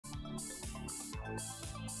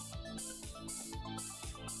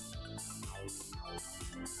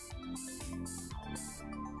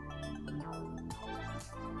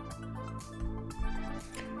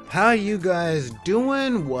How you guys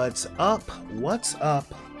doing? What's up? What's up?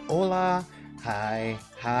 Hola. Hi.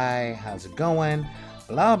 Hi. How's it going?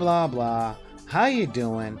 Blah blah blah. How you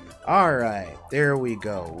doing? All right. There we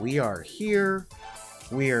go. We are here.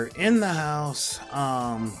 We are in the house.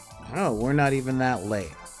 Oh, we're not even that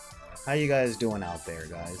late. How you guys doing out there,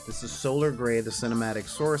 guys? This is Solar Gray, the Cinematic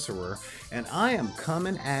Sorcerer, and I am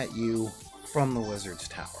coming at you from the Wizard's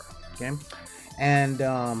Tower. Okay? And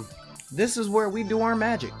this is where we do our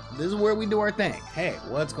magic. This is where we do our thing. Hey,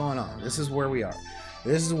 what's going on? This is where we are.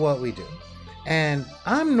 This is what we do. And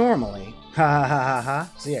I'm normally, ha ha ha ha.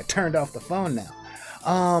 See, I turned off the phone now.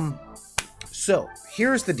 So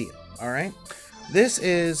here's the deal. All right. This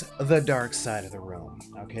is the dark side of the room.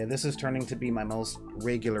 Okay, this is turning to be my most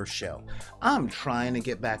regular show. I'm trying to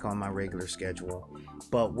get back on my regular schedule,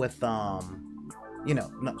 but with no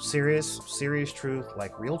serious truth,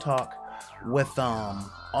 like real talk. With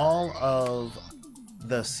all of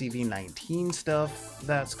the CV-19 stuff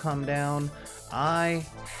that's come down, I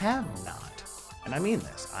have not, and I mean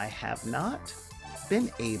this, I have not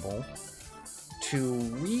been able to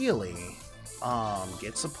really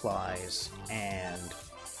get supplies and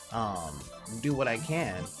do what I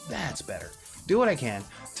can. That's better. Do what I can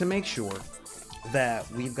to make sure that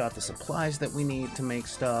we've got the supplies that we need to make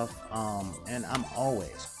stuff. And I'm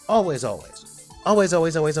always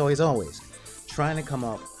trying to come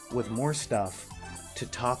up with more stuff to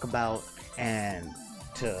talk about and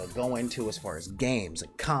to go into as far as games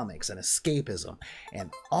and comics and escapism and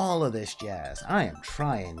all of this jazz. I am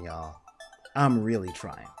trying, y'all. I'm really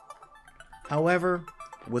trying. However,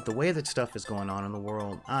 with the way that stuff is going on in the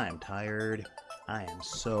world, I am tired. I am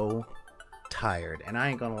so tired. And I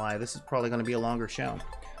ain't gonna lie, this is probably gonna be a longer show.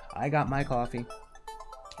 I got my coffee.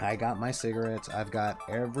 I got my cigarettes. I've got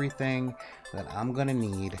everything that I'm gonna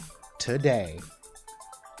need today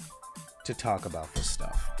to talk about this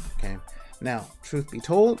stuff. Okay. Now, truth be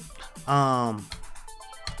told,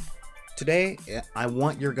 today I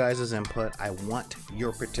want your guys' input. I want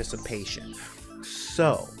your participation.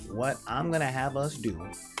 So what I'm gonna have us do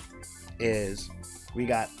is, we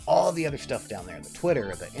got all the other stuff down there, the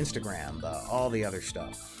Twitter, the Instagram, all the other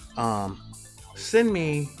stuff. Send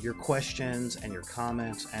me your questions and your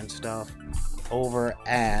comments and stuff over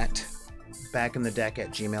at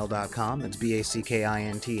backinthedeck@gmail.com. That's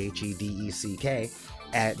BACKINTHEDECK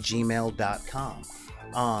at gmail.com.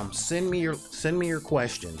 Send me your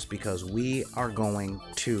questions, because we are going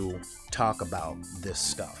to talk about this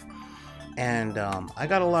stuff. And I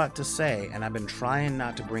got a lot to say, and I've been trying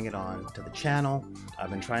not to bring it on to the channel. I've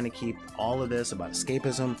been trying to keep all of this about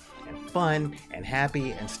escapism and fun and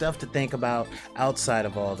happy and stuff to think about outside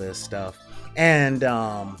of all this stuff. And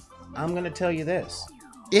I'm going to tell you this.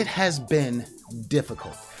 It has been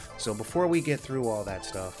difficult. So before we get through all that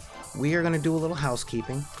stuff, we are going to do a little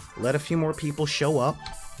housekeeping. Let a few more people show up,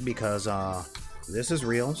 because this is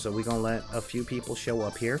real. So we're going to let a few people show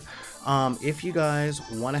up here. If you guys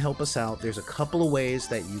want to help us out, there's a couple of ways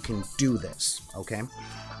that you can do this. Okay.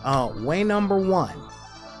 Way number one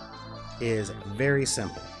is very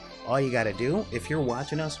simple. All you got to do, if you're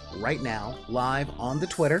watching us right now live on the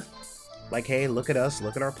Twitter, like, hey, look at us,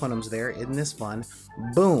 look at our punums there, isn't this fun?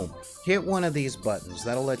 Boom, hit one of these buttons.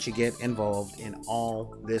 That'll let you get involved in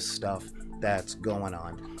all this stuff that's going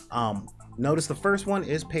on. Notice the first one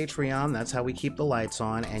is Patreon. That's how we keep the lights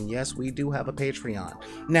on. And yes, we do have a Patreon.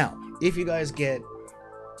 Now, if you guys get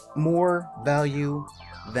more value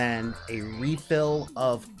than a refill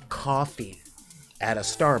of coffee at a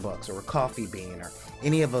Starbucks or a Coffee Bean or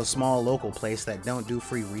any of a small local place that don't do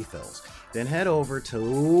free refills, then head over to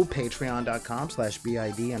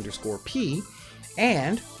patreon.com/BID_P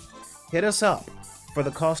and hit us up. For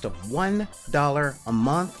the cost of $1 a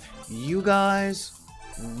month, you guys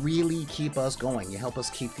really keep us going. You help us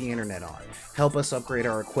keep the internet on. Help us upgrade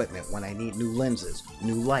our equipment when I need new lenses,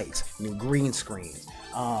 new lights, new green screens,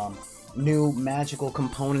 new magical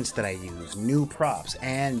components that I use, new props.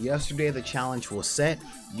 And yesterday the challenge was set.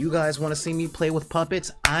 You guys want to see me play with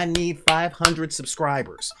puppets? I need 500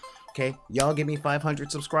 subscribers. Okay, y'all give me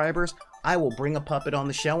 500 subscribers, I will bring a puppet on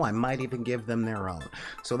the show. I might even give them their own.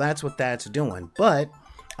 So that's what that's doing. But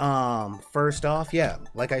first off, yeah,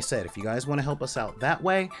 like I said, if you guys want to help us out that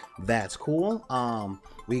way, that's cool.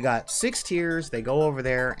 We got 6 tiers. They go over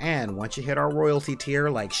there, and once you hit our royalty tier,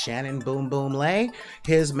 like Shannon Boom Boom Lay,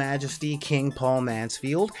 His Majesty King Paul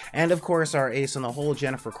Mansfield, and of course our ace in the hole,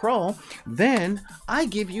 Jennifer Kroll, then I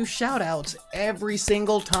give you shout outs every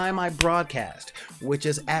single time I broadcast, which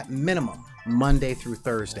is at minimum Monday through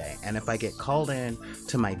Thursday. And if I get called in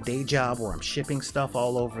to my day job where I'm shipping stuff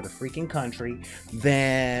all over the freaking country,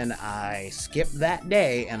 then I skip that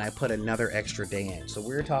day and I put another extra day in. So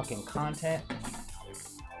we're talking content,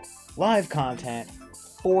 live content,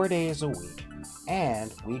 4 days a week.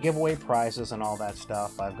 And we give away prizes and all that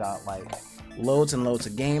stuff. I've got like loads and loads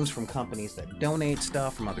of games from companies that donate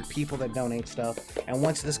stuff, from other people that donate stuff. And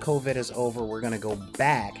once this COVID is over, we're going to go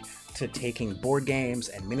back to taking board games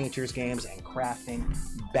and miniatures games and crafting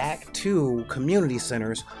back to community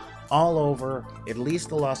centers all over at least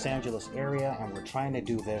the Los Angeles area, and we're trying to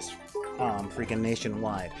do this freaking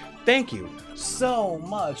nationwide. Thank you so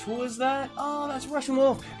much. Who is that? Oh, that's Russian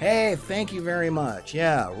Wolf. Hey, thank you very much.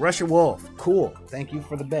 Yeah, Russian Wolf. Cool. Thank you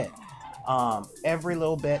for the bit. Every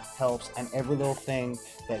little bit helps, and every little thing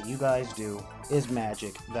that you guys do is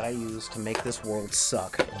magic that I use to make this world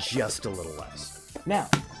suck just a little less. Now,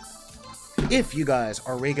 if you guys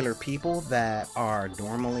are regular people that are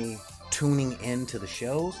normally tuning into the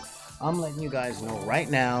shows, I'm letting you guys know right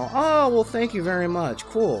now. Oh, well, thank you very much.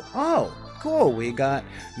 Cool. Oh, cool. We got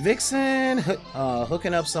Vixen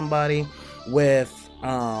hooking up somebody with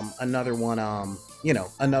another one,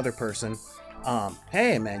 another person.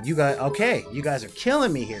 Hey, man, you guys, okay, you guys are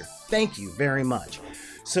killing me here. Thank you very much.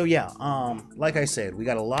 So yeah, like I said, we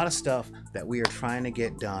got a lot of stuff that we are trying to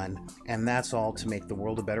get done, and that's all to make the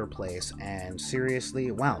world a better place. And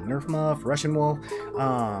seriously, wow, Nerf Muff, Russian Wolf,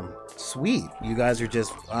 sweet. You guys are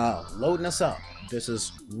just loading us up. This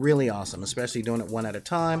is really awesome, especially doing it one at a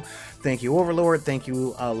time. Thank you, Overlord. Thank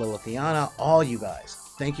you, Lilithiana, all you guys.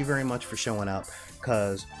 Thank you very much for showing up,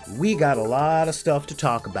 because we got a lot of stuff to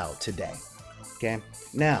talk about today. Okay,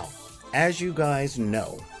 now, as you guys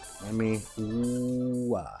know, now,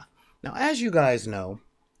 as you guys know,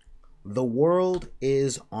 the world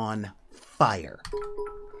is on fire.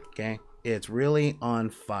 Okay? It's really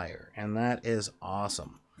on fire, and that is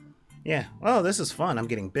awesome. Yeah, oh, this is fun. I'm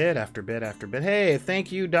getting bit after bit after bit. Hey,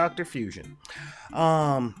 thank you, Dr. Fusion.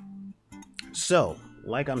 So,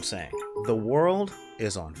 like I'm saying, the world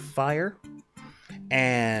is on fire,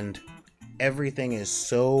 and everything is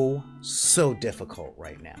so difficult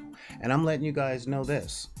right now. And I'm letting you guys know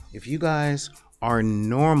this. If you guys are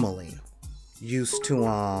normally used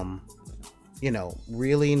to,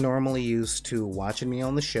 really normally used to watching me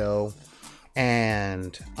on the show,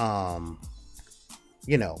 and,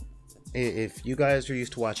 if you guys are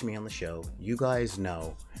used to watching me on the show, you guys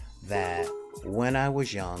know that when I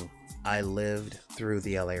was young, I lived through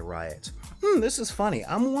the LA riots. This is funny.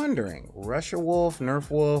 I'm wondering, Russia Wolf,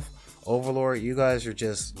 Nerf Wolf, Overlord, you guys are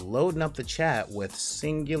just loading up the chat with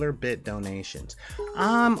singular bit donations.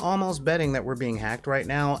 I'm almost betting that we're being hacked right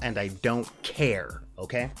now, and I don't care,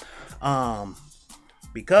 okay?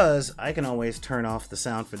 Because I can always turn off the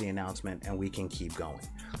sound for the announcement, and we can keep going.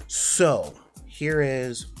 So, here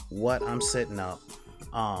is what I'm sitting up,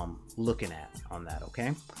 looking at on that,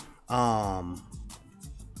 okay?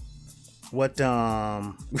 What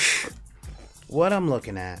I'm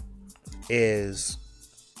looking at is,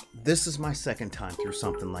 this is my second time through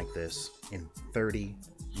something like this in 30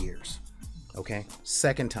 years. Okay?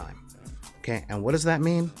 Second time. Okay? And what does that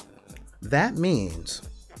mean? That means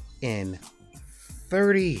in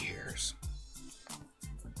 30 years,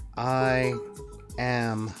 I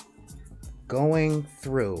am going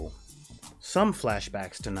through some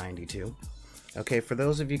flashbacks to 92. Okay? For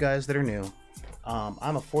those of you guys that are new,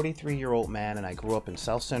 I'm a 43-year-old man, and I grew up in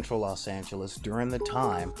South Central Los Angeles during the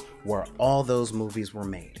time where all those movies were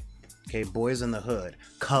made. Okay, Boys in the Hood,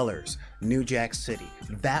 Colors, New Jack City.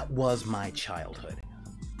 That was my childhood.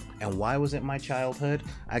 And why was it my childhood?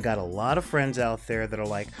 I got a lot of friends out there that are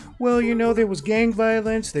like, well, there was gang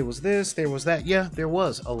violence, there was this, there was that. Yeah, there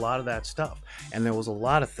was a lot of that stuff. And there was a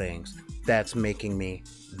lot of things that's making me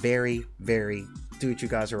very, very, dude, you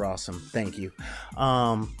guys are awesome. Thank you.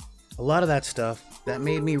 A lot of that stuff that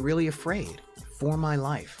made me really afraid for my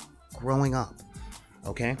life growing up.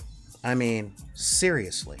 Okay? I mean,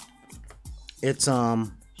 seriously. It's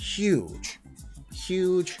huge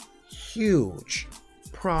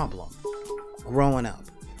problem growing up,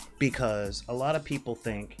 because a lot of people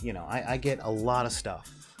think, I get a lot of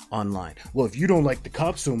stuff online. Well, if you don't like the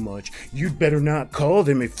cops so much, you'd better not call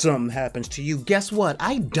them if something happens to you. Guess what?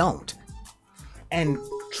 I don't. And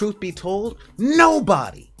truth be told,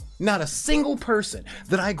 nobody, not a single person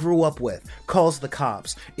that I grew up with calls the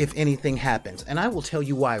cops if anything happens. And I will tell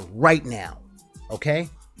you why right now. Okay?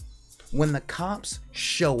 When the cops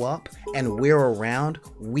show up and we're around,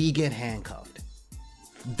 we get handcuffed.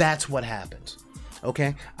 That's what happens.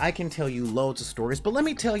 Okay, I can tell you loads of stories, but let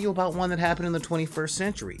me tell you about one that happened in the 21st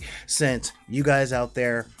century. Since you guys out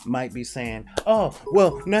there might be saying, oh,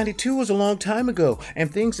 well, 92 was a long time ago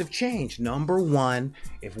and things have changed. Number one,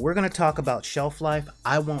 if we're going to talk about shelf life,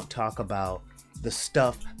 I won't talk about the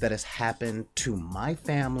stuff that has happened to my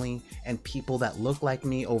family and people that look like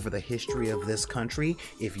me over the history of this country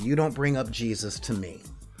if you don't bring up Jesus to me.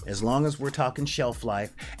 As long as we're talking shelf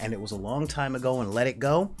life and it was a long time ago and let it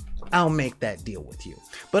go, I'll make that deal with you.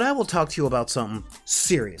 But I will talk to you about something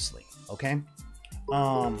seriously, okay?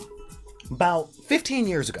 About 15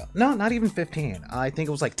 years ago, no, not even 15, I think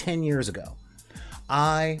it was like 10 years ago,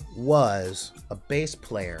 I was a bass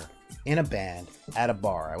player in a band at a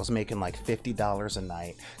bar. I was making like $50 a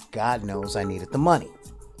night. God knows I needed the money,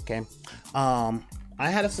 okay? I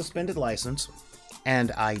had a suspended license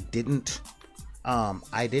and I didn't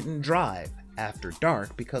drive after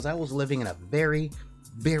dark because I was living in a very,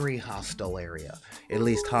 very hostile area, at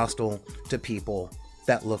least hostile to people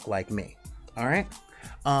that look like me. All right.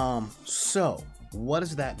 So what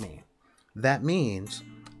does that mean? That means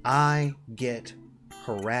I get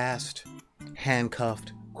harassed,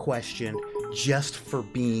 handcuffed, questioned just for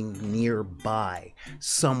being nearby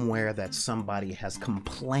somewhere that somebody has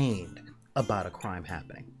complained about a crime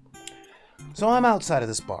happening. So I'm outside of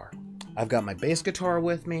this bar. I've got my bass guitar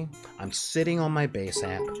with me, I'm sitting on my bass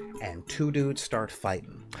amp, and two dudes start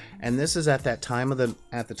fighting. And this is at the time of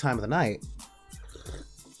the night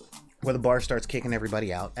where the bar starts kicking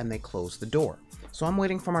everybody out and they close the door. So I'm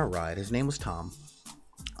waiting for my ride, his name was Tom,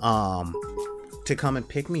 to come and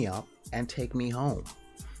pick me up and take me home.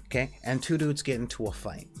 Okay? And two dudes get into a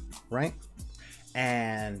fight, right?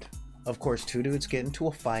 And of course, two dudes get into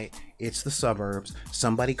a fight. It's the suburbs.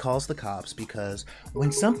 Somebody calls the cops because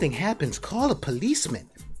when something happens, call a policeman.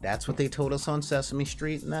 That's what they told us on Sesame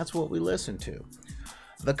Street, and that's what we listened to.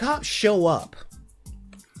 The cops show up,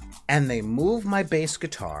 and they move my bass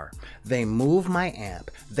guitar. They move my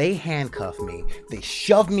amp. They handcuff me. They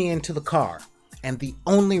shove me into the car. And the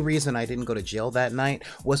only reason I didn't go to jail that night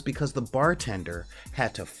was because the bartender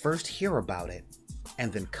had to first hear about it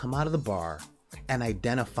and then come out of the bar and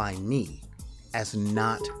identify me as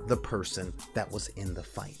not the person that was in the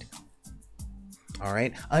fight. All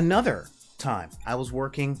right. Another time I was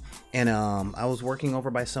working over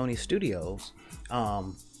by Sony Studios.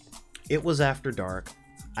 It was after dark.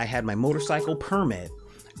 I had my motorcycle permit,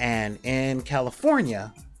 and in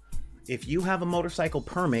California, if you have a motorcycle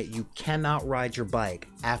permit, you cannot ride your bike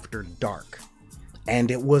after dark. And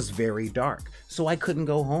it was very dark, so I couldn't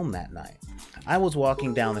go home that night. I was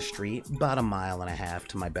walking down the street, about 1.5 miles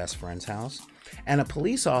to my best friend's house, and a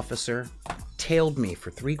police officer tailed me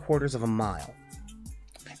for 3/4 of a mile.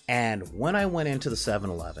 And when I went into the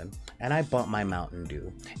 7-Eleven, and I bought my Mountain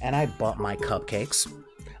Dew, and I bought my cupcakes,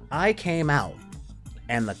 I came out,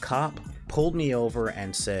 and the cop pulled me over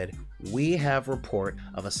and said, "We have report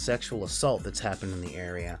of a sexual assault that's happened in the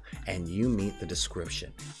area, and you meet the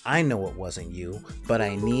description. I know it wasn't you, but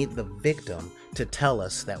I need the victim to tell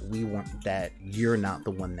us that you're not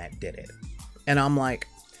the one that did it." And I'm like,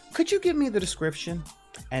 "Could you give me the description?"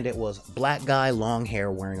 And it was black guy, long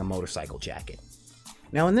hair, wearing a motorcycle jacket.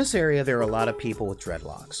 Now in this area, there are a lot of people with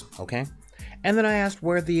dreadlocks, okay? And then I asked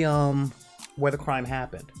where the crime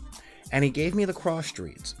happened, and he gave me the cross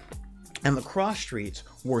streets. And the cross streets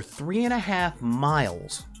were 3.5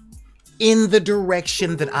 miles in the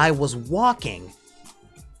direction that I was walking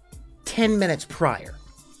 10 minutes prior.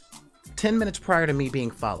 10 minutes prior to me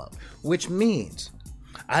being followed, which means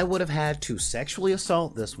I would have had to sexually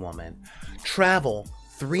assault this woman, travel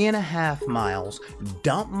 3.5 miles,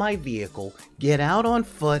 dump my vehicle, get out on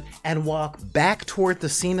foot, and walk back toward the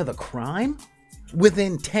scene of the crime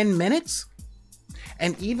within 10 minutes?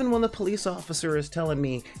 And even when the police officer is telling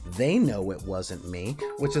me they know it wasn't me,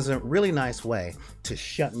 which is a really nice way to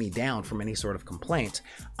shut me down from any sort of complaints,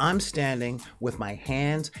 I'm standing with my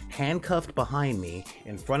hands handcuffed behind me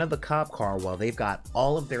in front of the cop car while they've got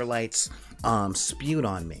all of their lights spewed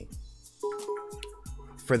on me.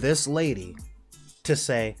 For this lady to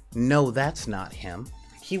say, "No, that's not him.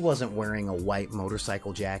 He wasn't wearing a white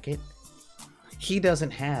motorcycle jacket. He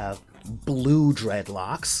doesn't have blue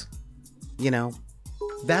dreadlocks." You know,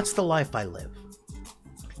 that's the life I live.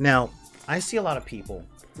 Now, I see a lot of people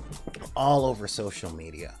all over social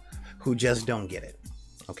media who just don't get it,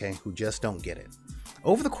 okay? Who just don't get it.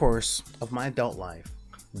 Over the course of my adult life,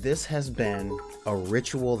 this has been a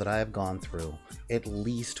ritual that I have gone through at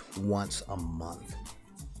least once a month,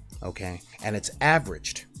 okay? And it's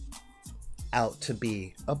averaged out to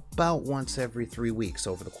be about once every 3 weeks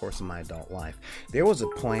over the course of my adult life. There was a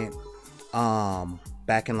point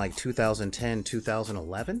back in like 2010,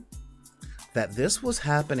 2011 that this was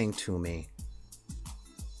happening to me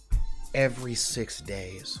every 6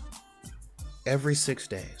 days. Every 6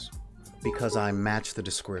 days, because I matched the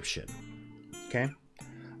description. Okay?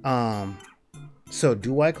 So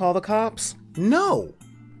do I call the cops? No.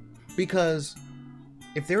 Because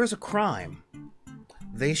if there is a crime,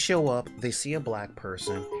 they show up, they see a black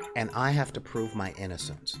person, and I have to prove my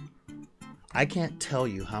innocence. I can't tell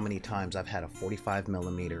you how many times I've had a 45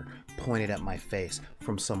 millimeter pointed at my face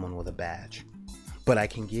from someone with a badge. But I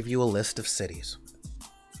can give you a list of cities.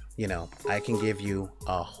 You know, I can give you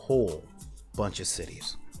a whole bunch of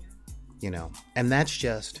cities. You know, and that's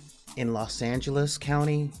just in Los Angeles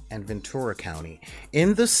County and Ventura County.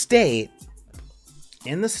 In the state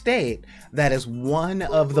that is one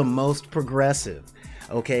of the most progressive.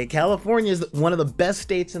 Okay, California is one of the best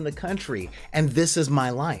states in the country, and this is my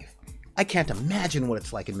life. I can't imagine what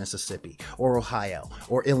it's like in Mississippi or Ohio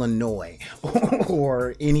or Illinois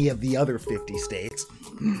or any of the other 50 states.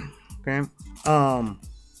 Okay.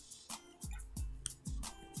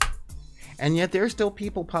 And yet there's still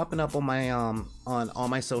people popping up on my on all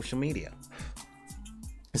my social media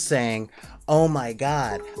saying, "Oh my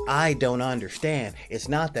God, I don't understand. It's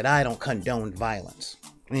not that I don't condone violence.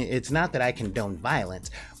 It's not that I condone violence,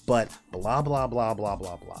 but blah blah blah blah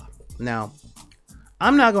blah blah." Now,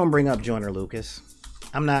 I'm not gonna bring up Joyner Lucas.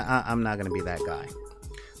 I'm not gonna be that guy.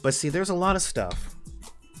 But see, there's a lot of stuff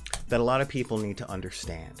that a lot of people need to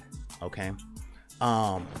understand. Okay.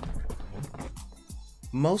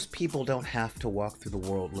 Most people don't have to walk through the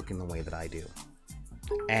world looking the way that I do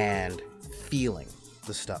and feeling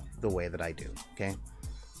the stuff the way that I do. Okay.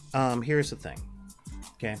 Here's the thing.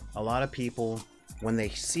 Okay. A lot of people, when they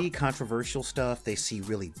see controversial stuff, they see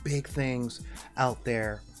really big things out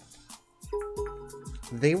there.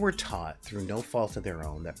 They were taught through no fault of their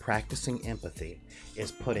own that practicing empathy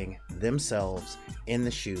is putting themselves in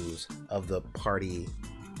the shoes of the party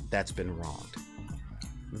that's been wronged.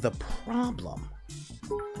 The problem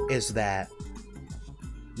is that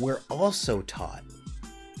we're also taught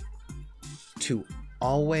to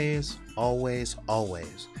always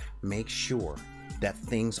make sure that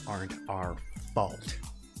things aren't our fault.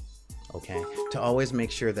 Okay? To always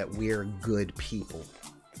make sure that we're good people.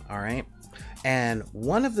 All right? And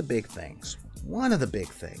one of the big things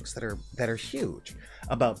that are huge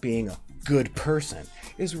about being a good person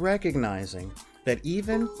is recognizing that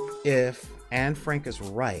even if Anne Frank is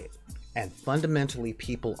right and fundamentally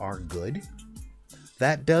people are good,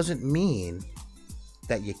 that doesn't mean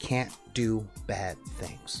that you can't do bad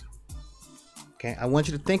things. Okay, I want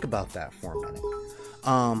you to think about that for a minute.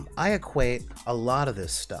 I equate a lot of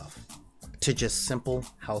this stuff to just simple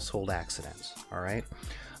household accidents. All right.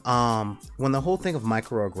 When the whole thing of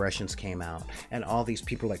microaggressions came out and all these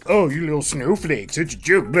people are like, "Oh, you little snowflakes, it's a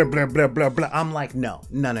joke, blah blah blah blah blah," I'm like, no.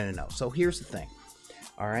 So here's the thing.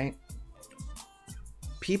 All right.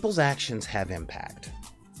 People's actions have impact.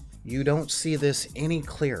 You don't see this any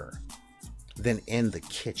clearer than in the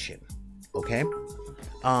kitchen. Okay?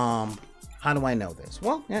 How do I know this?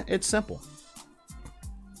 Well, yeah, it's simple.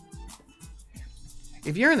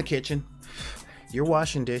 If you're in the kitchen, you're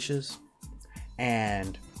washing dishes,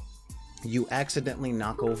 and you accidentally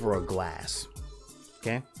knock over a glass.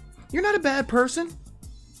 Okay? You're not a bad person.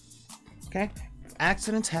 Okay?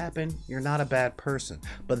 Accidents happen. You're not a bad person.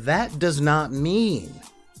 But that does not mean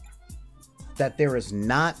that there is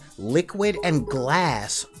not liquid and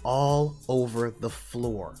glass all over the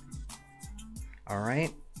floor. All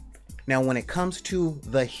right? Now, when it comes to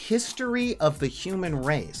the history of the human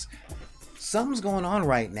race, something's going on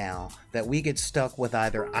right now that we get stuck with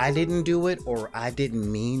either I didn't do it or I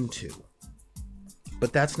didn't mean to.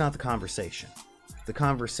 But that's not the conversation. The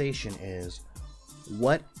conversation is,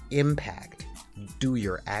 what impact do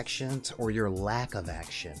your actions or your lack of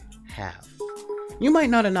action have? You might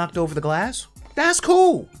not have knocked over the glass. That's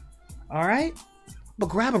cool. All right? But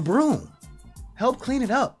grab a broom. Help clean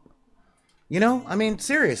it up. You know, I mean,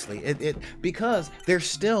 seriously, because there's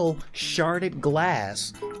still sharded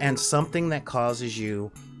glass and something that causes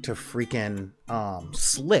you to freaking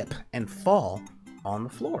slip and fall on the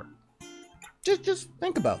floor. Just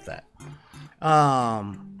think about that.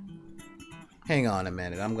 Hang on a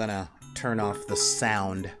minute. I'm gonna turn off the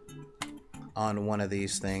sound on one of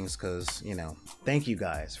these things because, you know, thank you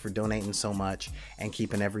guys for donating so much and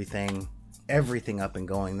keeping everything up and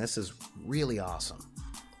going. This is really awesome.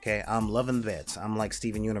 Okay, I'm loving the bits. I'm like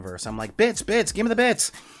Steven Universe. I'm like, bits, give me the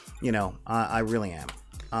bits. You know, I really am.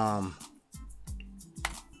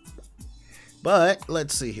 But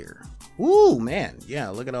let's see here. Ooh, man. Yeah,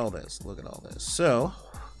 look at all this. Look at all this. So,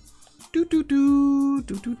 do do do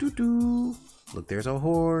do do do do. Look, there's a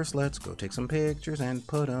horse. Let's go take some pictures and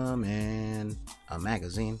put them in a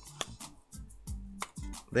magazine.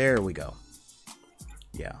 There we go.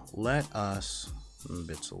 Yeah, let us...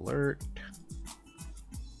 Bits alert.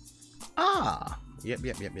 Ah! Yep.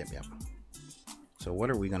 So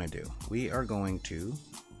what are we going to do? We are going to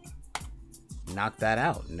knock that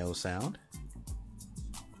out. No sound.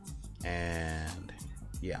 And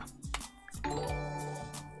yeah.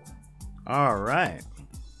 All right.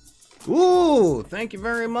 Ooh, thank you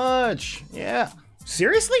very much. Yeah.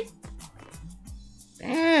 Seriously?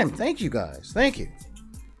 Damn, thank you guys. Thank you.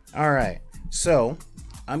 All right. So,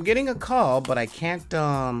 I'm getting a call, but I can't,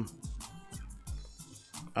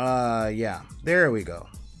 yeah. There we go.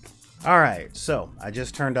 All right. So, I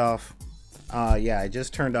just turned off, I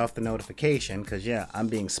just turned off the notification because, yeah, I'm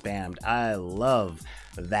being spammed. I love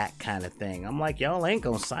that kind of thing. I'm like, y'all ain't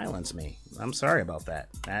gonna silence me. I'm sorry about that.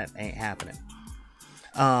 That ain't happening.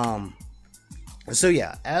 So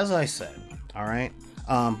yeah, as I said, all right.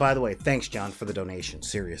 By the way, thanks, John, for the donation.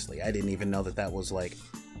 Seriously, I didn't even know that that was like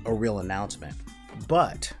a real announcement.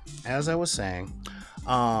 But as I was saying,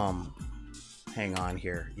 hang on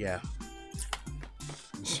here. Yeah,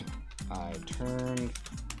 I turned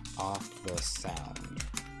off the sound.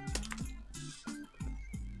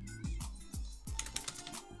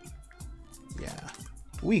 Yeah,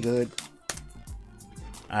 we good.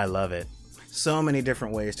 I love it. So many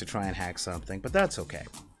different ways to try and hack something, but that's okay.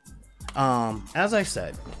 As I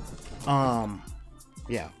said,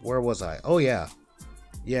 yeah, where was I? Oh yeah.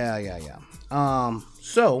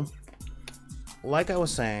 So, like I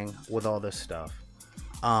was saying with all this stuff,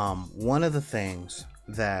 one of the things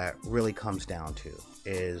that really comes down to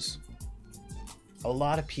is a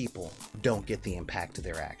lot of people don't get the impact of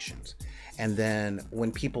their actions. And then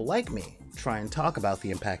when people like me try and talk about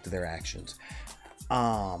the impact of their actions,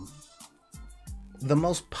 the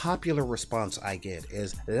most popular response I get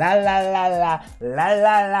is la la la la la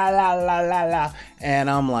la la la la la la, and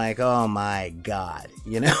I'm like, oh my god,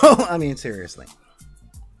 you know? I mean, seriously.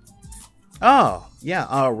 Oh yeah,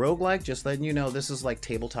 roguelike, just letting you know, this is like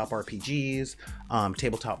tabletop RPGs,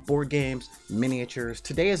 tabletop board games, miniatures.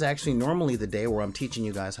 Today is actually normally the day where I'm teaching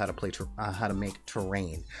you guys how to play how to make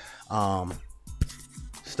terrain,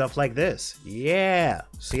 stuff like this. Yeah,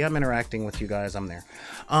 see, I'm interacting with you guys. I'm there.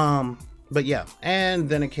 But yeah, and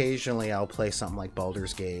then occasionally I'll play something like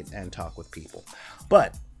Baldur's Gate and talk with people.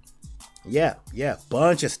 But yeah,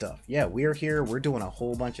 bunch of stuff. Yeah, we're here, we're doing a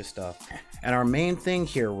whole bunch of stuff. And our main thing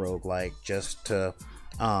here, roguelike, just to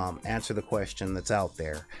answer the question that's out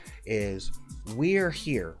there, is we're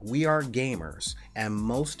here, we are gamers, and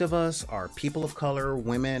most of us are people of color,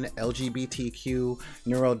 women, LGBTQ,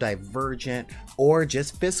 neurodivergent, or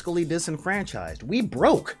just fiscally disenfranchised. We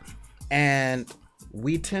broke, and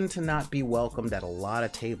we tend to not be welcomed at a lot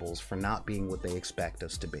of tables for not being what they expect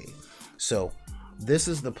us to be. So this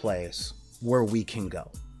is the place where we can go.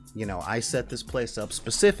 You know, I set this place up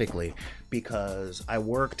specifically because I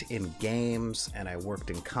worked in games and I worked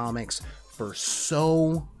in comics for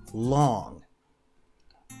so long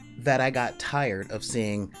that I got tired of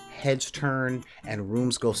seeing heads turn and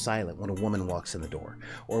rooms go silent when a woman walks in the door,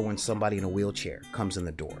 or when somebody in a wheelchair comes in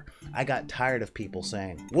the door. I got tired of people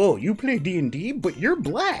saying, whoa, you play D&D, but you're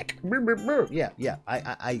black. Yeah,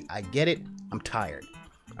 I get it. I'm tired.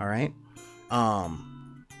 All right.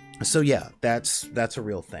 So yeah, that's a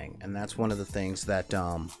real thing. And that's one of the things that,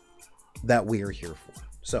 that we are here for.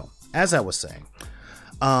 So as I was saying,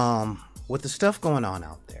 with the stuff going on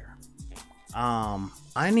out there,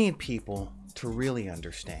 I need people to really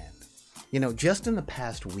understand. You know, just in the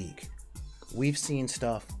past week, we've seen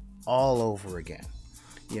stuff all over again.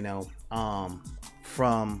 You know,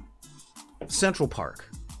 from Central Park.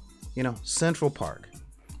 You know, Central Park.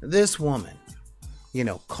 This woman, you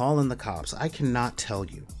know, calling the cops. I cannot tell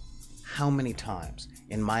you how many times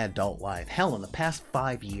in my adult life, hell, in the past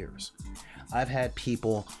 5 years, I've had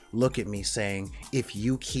people look at me saying, if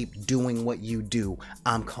you keep doing what you do,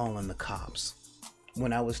 I'm calling the cops.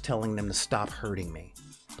 When I was telling them to stop hurting me,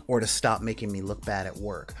 or to stop making me look bad at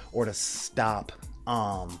work, or to stop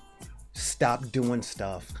doing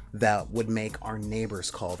stuff that would make our neighbors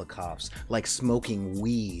call the cops, like smoking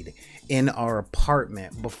weed in our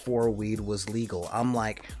apartment before weed was legal. I'm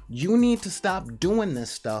like, you need to stop doing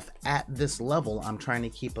this stuff at this level. I'm trying to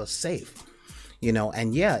keep us safe. You know,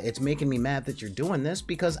 and yeah, it's making me mad that you're doing this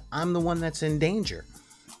because I'm the one that's in danger.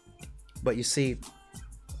 But you see,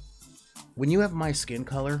 when you have my skin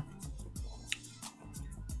color,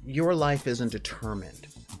 your life isn't determined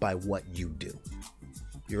by what you do.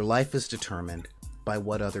 Your life is determined by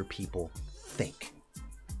what other people think.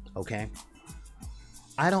 Okay?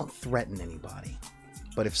 I don't threaten anybody.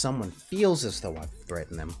 But if someone feels as though I've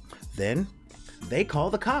threatened them, then they call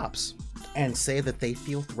the cops and say that they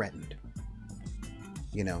feel threatened.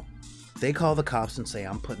 You know, they call the cops and say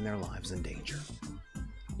I'm putting their lives in danger.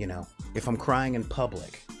 You know, if I'm crying in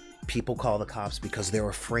public, people call the cops because they're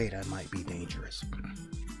afraid I might be dangerous.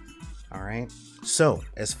 All right? So,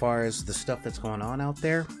 as far as the stuff that's going on out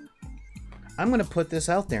there, I'm going to put this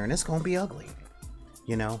out there and it's going to be ugly.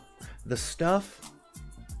 You know, the stuff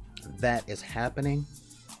that is happened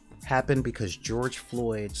because George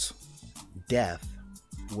Floyd's death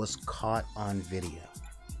was caught on video.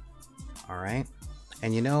 All right?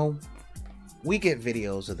 And you know, we get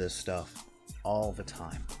videos of this stuff all the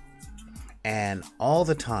time. And all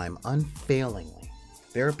the time, unfailingly,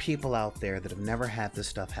 there are people out there that have never had this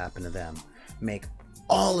stuff happen to them, make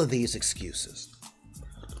all of these excuses.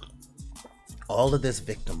 All of this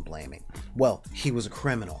victim blaming. Well, he was a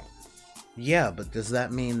criminal. Yeah, but does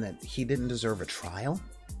that mean that he didn't deserve a trial?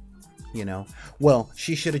 You know? Well,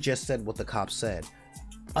 she should have just said what the cops said.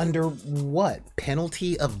 Under what?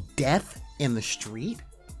 Penalty of death in the street?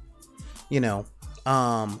 You know,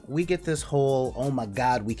 we get this whole, oh my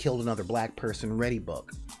God, we killed another black person ready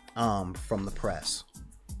book from the press.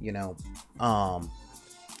 You know,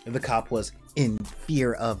 the cop was in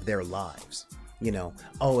fear of their lives. You know,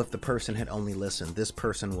 oh, if the person had only listened, this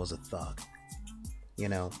person was a thug. You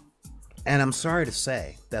know, and I'm sorry to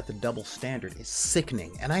say that the double standard is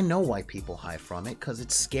sickening. And I know why people hide from it, because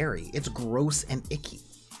it's scary. It's gross and icky.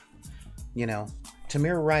 You know,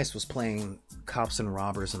 Tamir Rice was playing cops and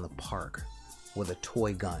robbers in the park with a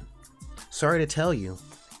toy gun. Sorry to tell you,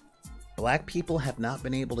 black people have not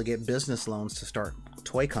been able to get business loans to start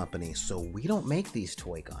toy companies, so we don't make these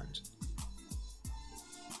toy guns.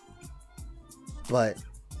 But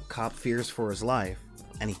cop fears for his life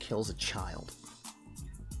and he kills a child.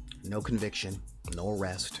 No conviction, no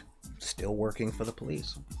arrest, still working for the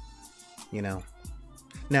police. You know.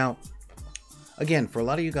 Now, again, for a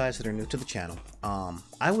lot of you guys that are new to the channel,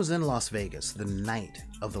 I was in Las Vegas the night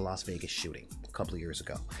of the Las Vegas shooting a couple of years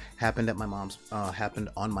ago. Happened on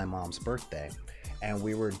my mom's birthday, and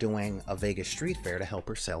we were doing a Vegas street fair to help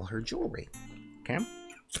her sell her jewelry. Okay?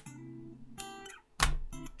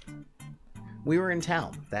 We were in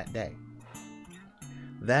town that day.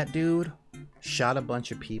 That dude shot a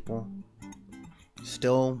bunch of people,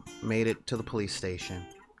 still made it to the police station,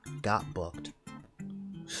 got booked,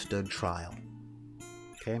 stood trial.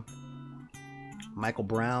 Okay? Michael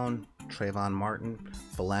Brown, Trayvon Martin,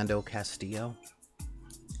 Philando Castillo,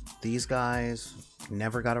 these guys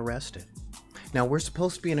never got arrested. Now, we're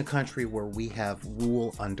supposed to be in a country where we have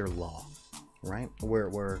rule under law, right?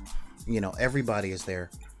 Where you know, everybody is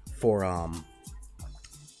there for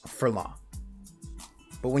law.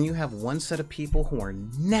 But when you have one set of people who are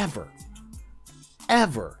never,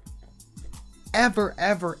 ever,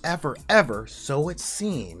 so it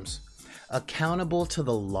seems, accountable to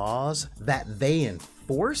the laws that they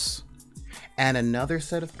enforce, and another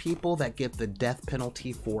set of people that get the death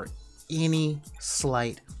penalty for any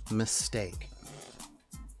slight mistake.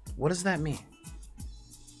 What does that mean?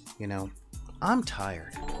 You know, I'm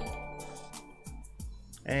tired.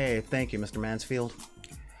 Hey, thank you, Mr. Mansfield.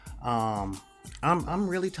 I'm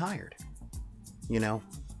really tired. You know,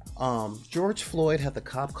 George Floyd had the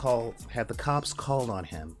cops called on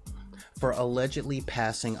him for allegedly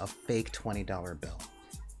passing a fake $20 bill.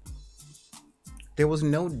 There was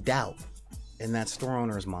no doubt in that store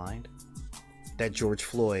owner's mind that George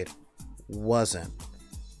Floyd wasn't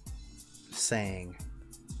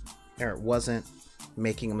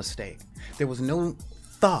making a mistake. There was no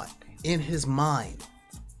thought in his mind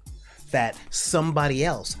that somebody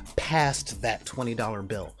else passed that $20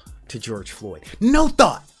 bill to George Floyd. No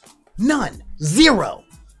thought. None. Zero.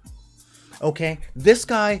 Okay? This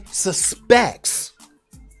guy suspects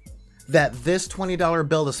that this $20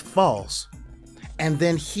 bill is false, and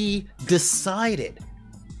then he decided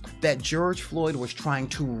that George Floyd was trying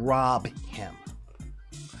to rob him.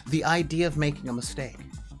 The idea of making a mistake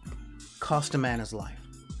cost a man his life,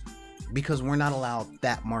 because we're not allowed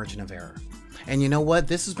that margin of error. And you know what?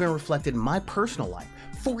 This has been reflected in my personal life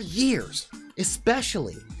for years,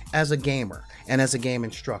 especially as a gamer and as a game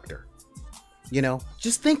instructor. You know,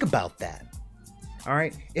 just think about that. All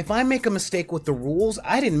right? If I make a mistake with the rules,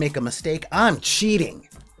 I didn't make a mistake. I'm cheating.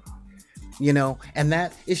 You know, and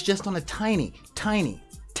that is just on a tiny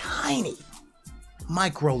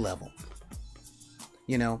micro level.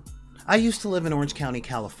 You know, I used to live in Orange County,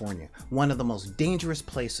 California, one of the most dangerous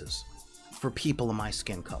places for people of my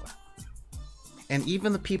skin color. And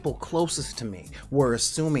even the people closest to me were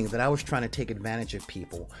assuming that I was trying to take advantage of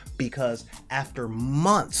people because after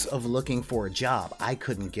months of looking for a job, I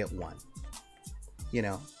couldn't get one. You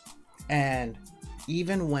know? And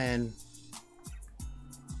even when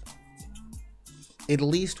at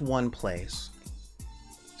least one place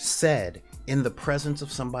said in the presence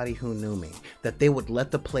of somebody who knew me that they would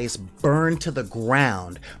let the place burn to the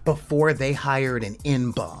ground before they hired an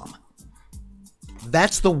in-bomb.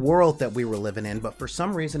 That's the world that we were living in, but for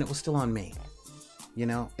some reason it was still on me. You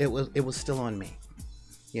know, it was still on me.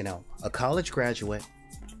 You know, a college graduate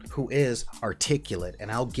who is articulate,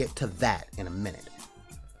 and I'll get to that in a minute.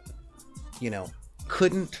 You know,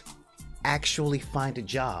 couldn't actually find a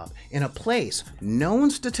job in a place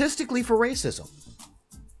known statistically for racism.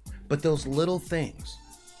 But those little things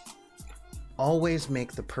always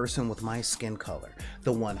make the person with my skin color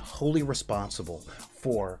the one wholly responsible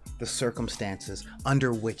for the circumstances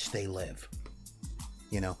under which they live.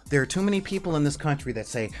 You know, there are too many people in this country that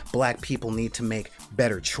say black people need to make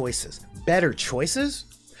better choices. Better choices?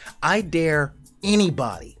 I dare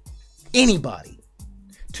anybody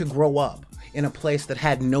to grow up in a place that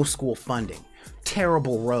had no school funding,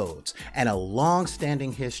 terrible roads, and a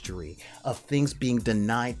long-standing history of things being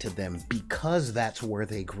denied to them because that's where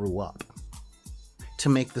they grew up, to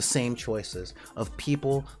make the same choices of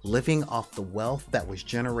people living off the wealth that was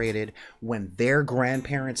generated when their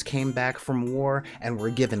grandparents came back from war and were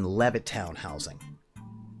given Levittown housing.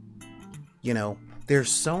 You know,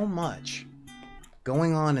 there's so much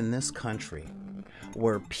going on in this country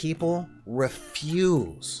where people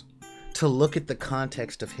refuse to look at the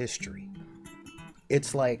context of history.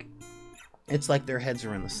 It's like their heads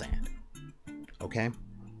are in the sand. Okay?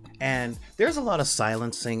 And there's a lot of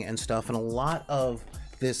silencing and stuff, and a lot of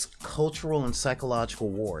this cultural and psychological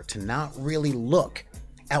war to not really look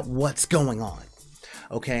at what's going on.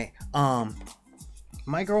 Okay?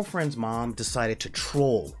 My girlfriend's mom decided to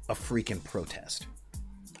troll a freaking protest.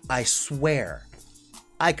 I swear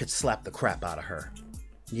I could slap the crap out of her.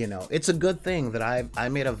 You know, it's a good thing that I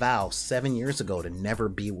made a vow 7 years ago to never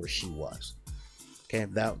be where she was. Okay,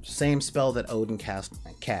 that same spell that Odin cast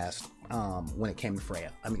when it came to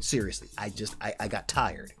Freya. I mean, seriously, I got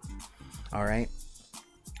tired. All right.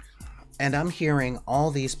 And I'm hearing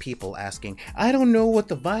all these people asking, I don't know what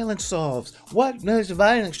the violence solves. What does the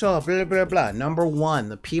violence solve? Blah, blah, blah. Number one,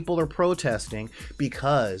 the people are protesting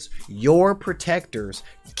because your protectors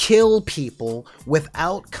kill people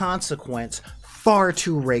without consequence far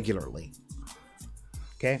too regularly.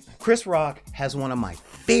 Okay? Chris Rock has one of my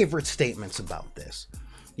favorite statements about this.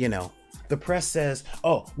 You know, the press says,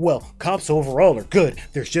 oh, well, cops overall are good.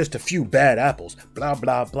 There's just a few bad apples. Blah,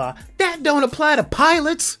 blah, blah. That don't apply to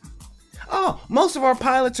pilots. Oh, most of our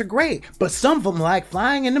pilots are great, but some of them like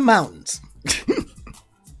flying in the mountains.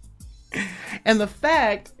 And the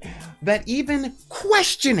fact that even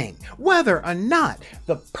questioning whether or not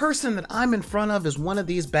the person that I'm in front of is one of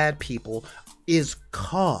these bad people is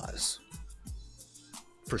cause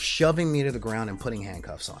for shoving me to the ground and putting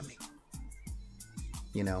handcuffs on me.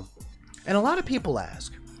 You know? And a lot of people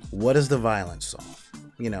ask, what is the violence solve?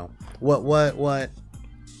 You know, what?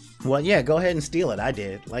 Well, yeah, go ahead and steal it. I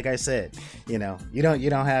did. Like I said, you know, you don't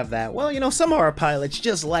have that. Well, you know, some of our pilots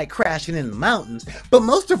just like crashing in the mountains, but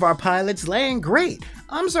most of our pilots land great.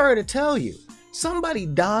 I'm sorry to tell you, somebody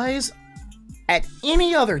dies at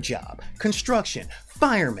any other job, construction,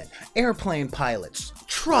 firemen, airplane pilots,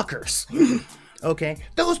 truckers. Okay,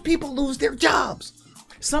 those people lose their jobs.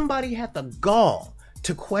 Somebody had the gall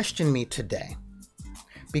to question me today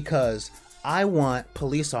because I want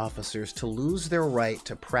police officers to lose their right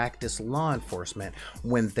to practice law enforcement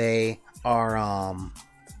when they are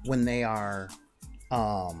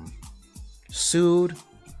sued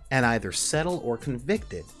and either settle or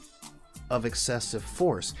convicted of excessive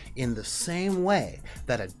force in the same way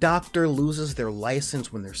that a doctor loses their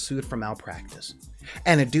license when they're sued for malpractice.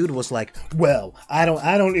 And a dude was like, well, I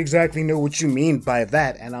don't exactly know what you mean by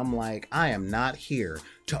that. And I'm like, I am not here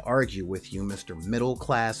to argue with you, Mr. Middle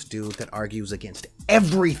Class dude that argues against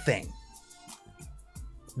everything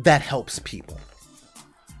that helps people.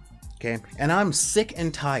 Okay? And I'm sick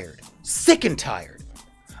and tired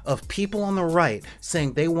of people on the right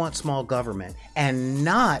saying they want small government and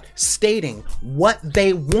not stating what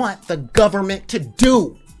they want the government to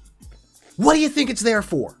do. What do you think it's there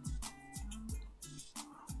for?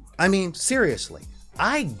 I mean, seriously,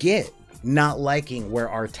 I get not liking where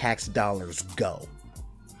our tax dollars go.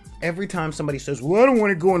 Every time somebody says, well, I don't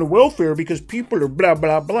want to go into welfare because people are blah,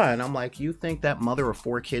 blah, blah. And I'm like, you think that mother of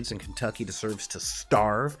 4 kids in Kentucky deserves to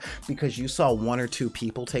starve because you saw 1 or 2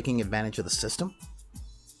 people taking advantage of the system?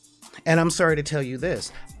 And I'm sorry to tell you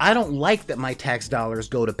this. I don't like that my tax dollars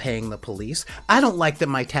go to paying the police. I don't like that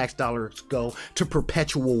my tax dollars go to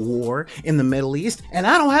perpetual war in the Middle East. And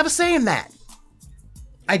I don't have a say in that.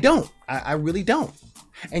 I don't. I really don't.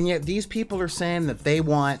 And yet these people are saying that they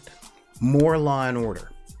want more law and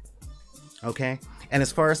order. Okay? And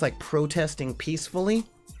as far as like protesting peacefully,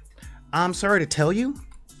 I'm sorry to tell you,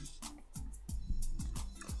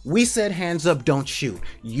 we said hands up, don't shoot.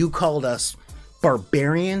 You called us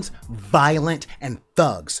barbarians, violent, and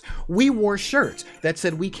thugs. We wore shirts that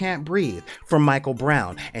said we can't breathe from Michael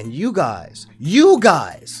Brown. And you guys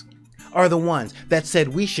are the ones that said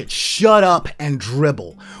we should shut up and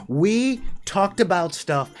dribble. We talked about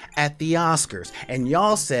stuff at the Oscars, and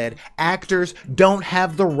y'all said actors don't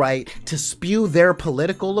have the right to spew their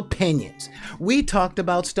political opinions. We talked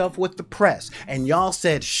about stuff with the press, and y'all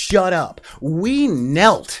said shut up. We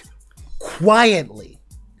knelt quietly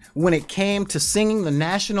when it came to singing the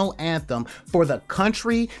national anthem for the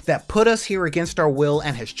country that put us here against our will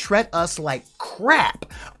and has treated us like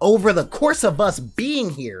crap over the course of us being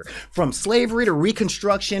here, from slavery to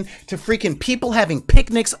Reconstruction to freaking people having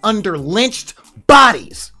picnics under lynched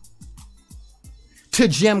bodies, to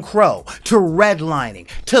Jim Crow, to redlining,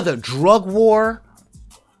 to the drug war.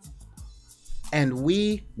 And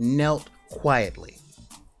we knelt quietly.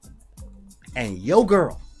 And yo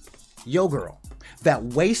girl, that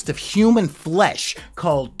waste of human flesh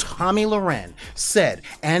called Tommy Loren said,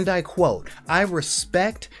 and I quote, "I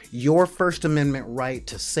respect your First Amendment right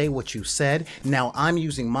to say what you said. Now I'm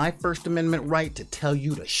using my First Amendment right to tell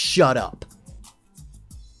you to shut up."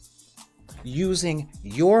 Using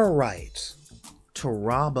your rights to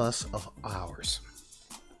rob us of ours.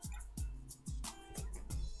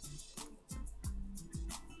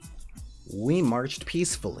 We marched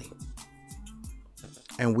peacefully,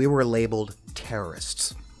 and we were labeled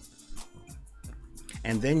terrorists.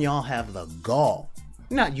 And then y'all have the gall,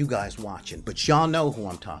 not you guys watching, but y'all know who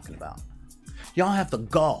I'm talking about. Y'all have the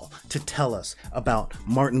gall to tell us about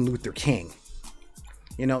Martin Luther King.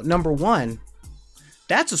 You know, number one,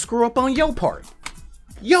 that's a screw up on your part.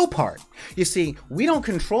 Your part. You see, we don't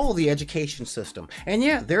control the education system. And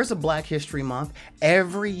yeah, there's a Black History Month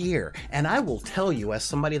every year. And I will tell you, as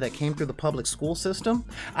somebody that came through the public school system,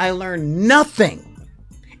 I learned nothing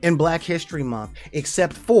in Black History Month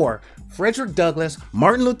except for Frederick Douglass,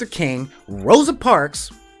 Martin Luther King, Rosa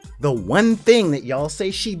Parks, the one thing that y'all say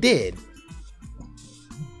she did,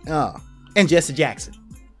 and Jesse Jackson,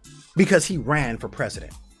 because he ran for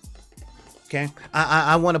president. Okay,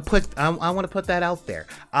 I want to put that out there.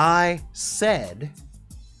 I said,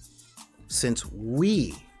 since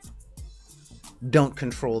we don't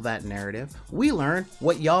control that narrative, we learn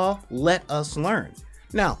what y'all let us learn.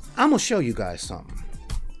 Now, I'm gonna show you guys something.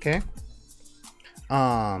 Okay.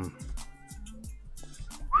 I'm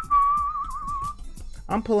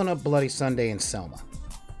pulling up Bloody Sunday in Selma.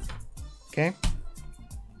 Okay.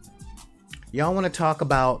 Y'all want to talk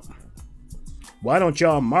about, why don't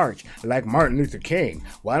y'all march like Martin Luther King?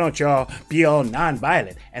 Why don't y'all be all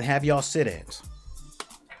nonviolent and have y'all sit-ins?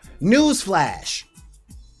 Newsflash.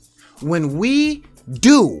 When we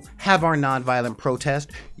do have our nonviolent protest,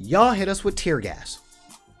 y'all hit us with tear gas.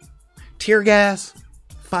 Tear gas,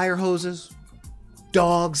 fire hoses,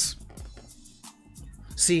 dogs.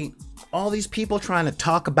 See, all these people trying to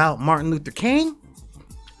talk about Martin Luther King,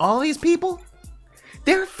 all these people,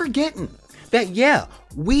 they're forgetting that, yeah,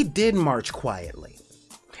 we did march quietly.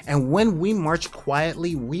 And when we marched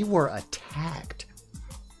quietly, we were attacked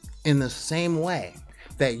in the same way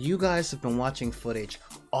that you guys have been watching footage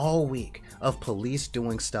all week of police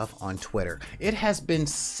doing stuff on Twitter. It has been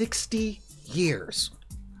 60 years.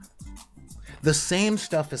 The same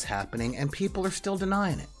stuff is happening and people are still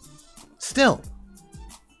denying it. Still.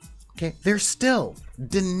 Okay, they're still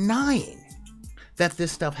denying that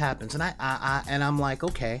this stuff happens. And I'm like,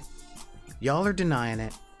 okay, y'all are denying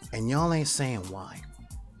it and y'all ain't saying why.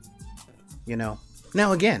 You know?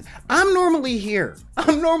 Now again, I'm normally here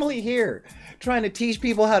trying to teach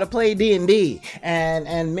people how to play D&D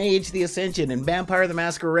and Mage the Ascension and Vampire the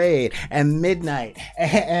Masquerade and Midnight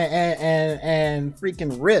and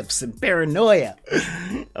freaking Rifts and Paranoia.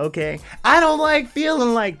 Okay? I don't like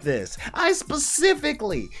feeling like this. I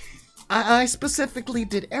specifically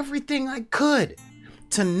did everything I could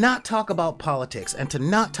to not talk about politics and to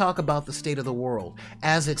not talk about the state of the world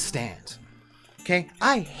as it stands. Okay?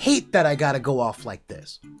 I hate that I gotta go off like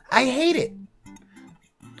this. I hate it.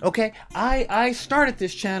 Okay, I started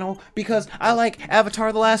this channel because I like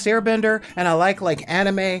Avatar: The Last Airbender, and I like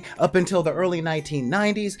anime up until the early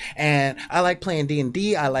 1990s, and I like playing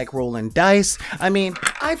D&D, I like rolling dice. I mean,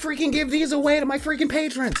 I freaking give these away to my freaking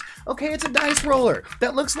patrons. Okay, it's a dice roller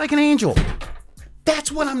that looks like an angel.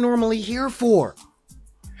 That's what I'm normally here for.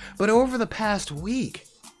 But over the past week,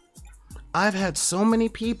 I've had so many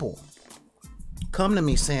people come to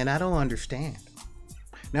me saying, I don't understand.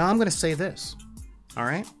 Now, I'm going to say this. All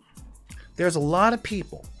right? There's a lot of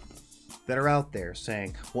people that are out there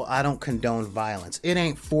saying, well, I don't condone violence. It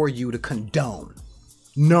ain't for you to condone.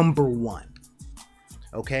 Number one.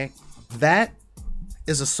 Okay? That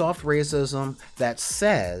is a soft racism that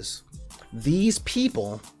says these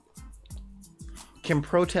people can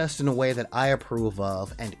protest in a way that I approve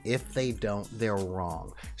of, and if they don't, they're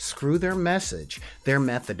wrong. Screw their message. Their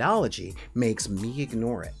methodology makes me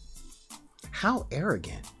ignore it. How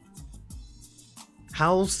arrogant.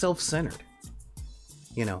 How self-centered.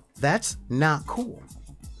 You know, that's not cool.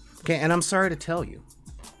 Okay, and I'm sorry to tell you,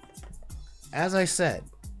 as I said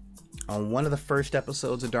on one of the first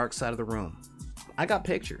episodes of Dark Side of the Room, I got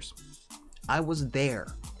pictures. I was there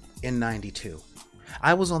in 92.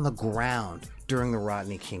 I was on the ground during the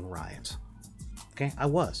Rodney King riots. Okay, I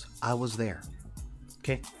was there.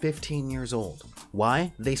 Okay, 15 years old.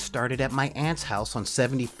 Why? They started at my aunt's house on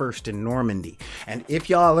 71st in Normandy. And if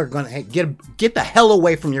y'all are gonna get the hell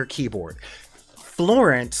away from your keyboard,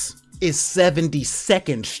 Florence is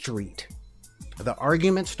 72nd Street. The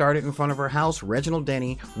argument started in front of her house. Reginald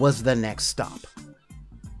Denny was the next stop.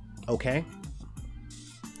 Okay?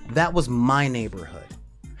 That was my neighborhood.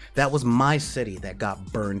 That was my city that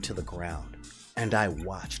got burned to the ground. And I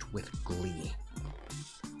watched with glee.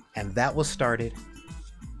 And that was started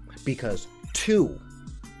because two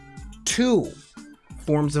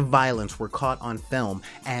forms of violence were caught on film,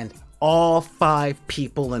 and all 5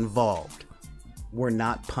 people involved were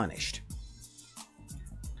not punished.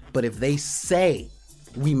 But if they say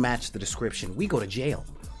we match the description, we go to jail.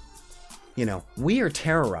 You know, we are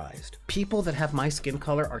terrorized. People that have my skin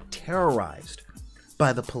color are terrorized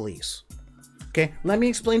by the police. Okay, let me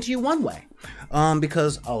explain to you one way.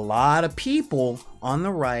 Because a lot of people on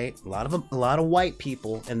the right, a lot of white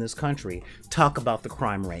people in this country talk about the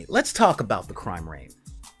crime rate. Let's talk about the crime rate.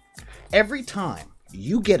 Every time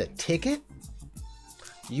you get a ticket,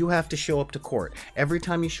 you have to show up to court. Every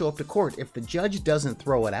time you show up to court, if the judge doesn't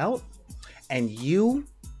throw it out and you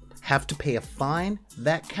have to pay a fine,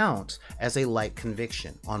 that counts as a light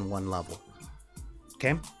conviction on one level.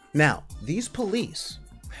 Okay? Now, these police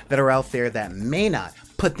that are out there that may not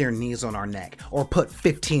put their knees on our neck or put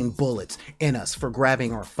 15 bullets in us for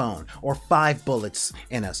grabbing our phone or 5 bullets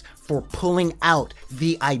in us for pulling out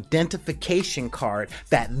the identification card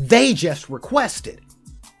that they just requested.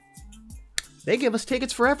 They give us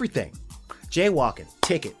tickets for everything. Jaywalking,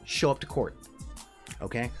 ticket, show up to court.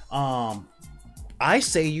 Okay? I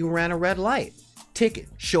say you ran a red light. Ticket,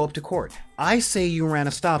 show up to court. I say you ran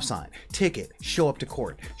a stop sign. Ticket, show up to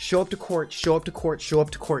court. Show up to court, show up to court, show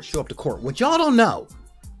up to court, show up to court. What y'all don't know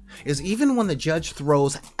is even when the judge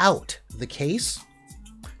throws out the case,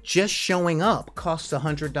 just showing up costs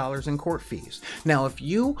 $100 in court fees. Now, if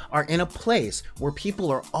you are in a place where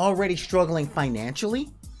people are already struggling financially,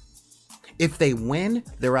 if they win,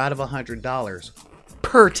 they're out of $100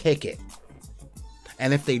 per ticket.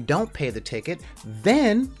 And if they don't pay the ticket,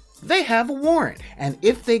 then they have a warrant. And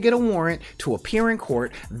if they get a warrant to appear in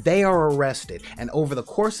court, they are arrested. And over the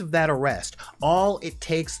course of that arrest, all it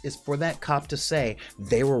takes is for that cop to say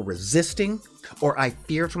they were resisting or I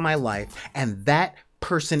feared for my life, and that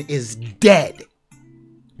person is dead.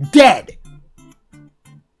 Dead.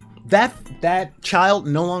 That child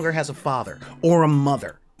no longer has a father or a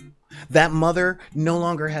mother. That mother no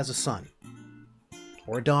longer has a son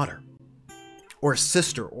or a daughter or a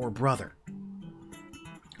sister or a brother.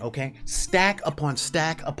 Okay? Stack upon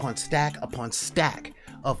stack upon stack upon stack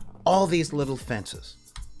of all these little fences.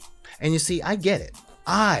 And you see, I get it.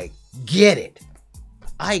 I get it.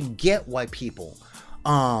 I get why people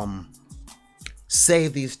say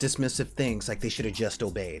these dismissive things like they should have just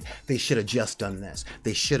obeyed. They should have just done this.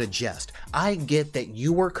 They should have just. I get that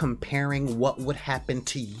you were comparing what would happen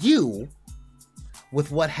to you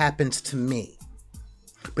with what happens to me.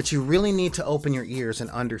 But you really need to open your ears and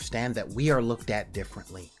understand that we are looked at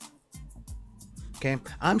differently. Okay?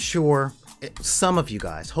 I'm sure some of you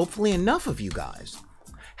guys, hopefully enough of you guys,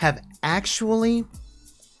 have actually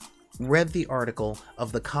read the article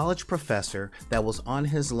of the college professor that was on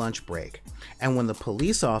his lunch break. And when the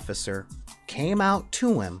police officer came out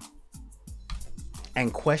to him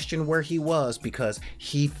and questioned where he was because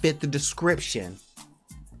he fit the description,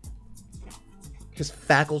 His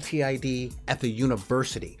faculty ID at the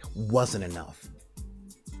university wasn't enough.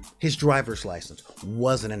 His driver's license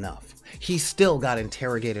wasn't enough. He still got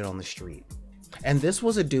interrogated on the street. And this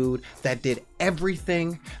was a dude that did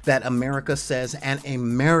everything that America says an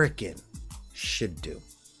American should do.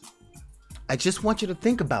 I just want you to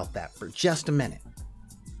think about that for just a minute.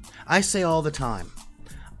 I say all the time,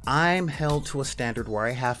 I'm held to a standard where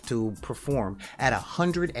I have to perform at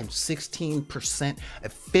 116%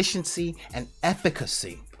 efficiency and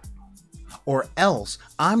efficacy, or else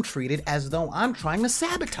I'm treated as though I'm trying to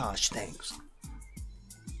sabotage things.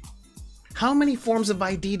 How many forms of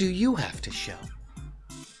ID do you have to show?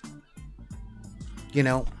 You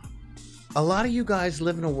know, a lot of you guys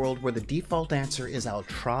live in a world where the default answer is I'll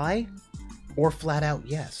try or flat out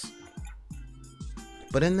yes.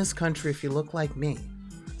 But in this country, if you look like me,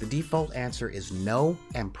 the default answer is no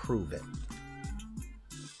and prove it.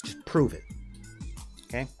 Just prove it.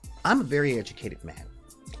 Okay? I'm a very educated man.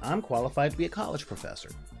 I'm qualified to be a college professor.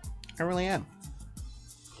 I really am.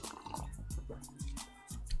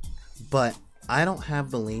 But I don't have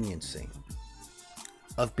the leniency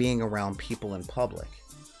of being around people in public,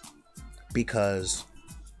 because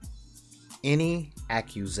any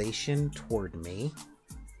accusation toward me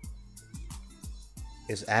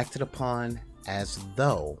is acted upon as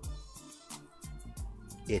though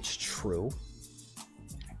it's true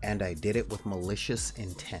and I did it with malicious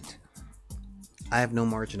intent. I have no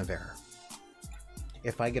margin of error.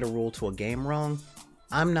 If I get a rule to a game wrong,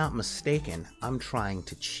 I'm not mistaken, I'm trying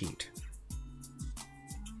to cheat.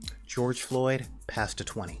 George Floyd passed a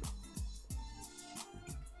 20.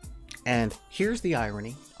 And here's the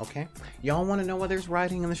irony, okay? Y'all want to know why there's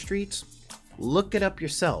rioting in the streets? Look it up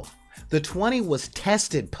yourself. The 20 was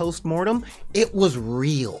tested post-mortem. It was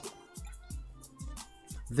real.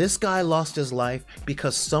 This guy lost his life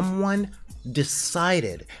because someone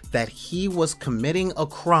decided that he was committing a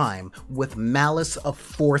crime with malice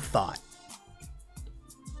aforethought.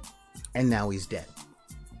 And now he's dead.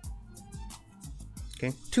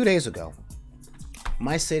 Okay, 2 days ago,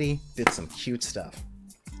 my city did some cute stuff.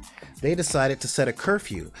 They decided to set a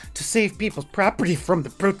curfew to save people's property from the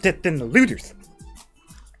protest and the looters.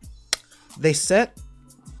 They set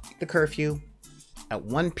the curfew at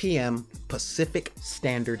 1 p.m. Pacific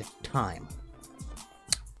Standard Time.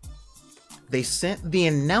 They sent the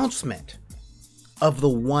announcement of the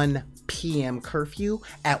 1 p.m. curfew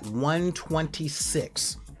at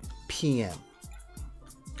 1:26 p.m.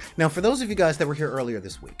 Now, for those of you guys that were here earlier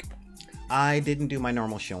this week, I didn't do my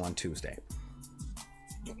normal show on Tuesday.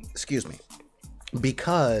 Excuse me.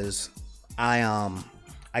 Because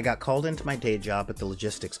I got called into my day job at the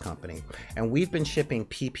logistics company, and we've been shipping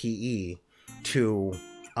PPE to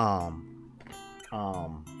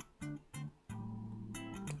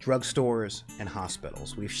drugstores and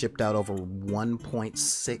hospitals. We've shipped out over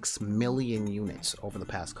 1.6 million units over the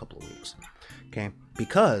past couple of weeks. Okay?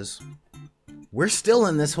 Because we're still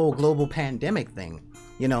in this whole global pandemic thing.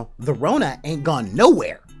 You know, the Rona ain't gone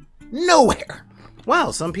nowhere. Nowhere.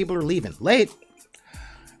 Wow, some people are leaving late.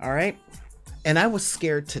 All right? And I was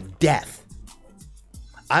scared to death.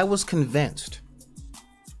 I was convinced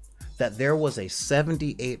that there was a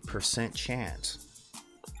 78% chance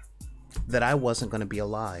that I wasn't going to be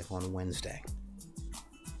alive on Wednesday.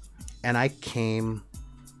 And I came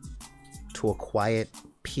to a quiet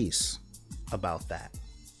peace about that.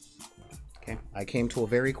 Okay? I came to a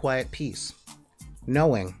very quiet peace,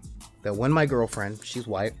 knowing that when my girlfriend, she's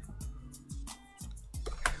white,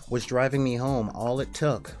 was driving me home, all it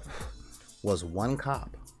took was one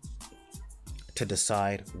cop to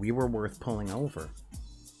decide we were worth pulling over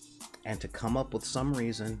and to come up with some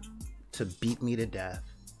reason to beat me to death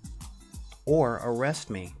or arrest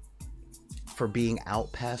me for being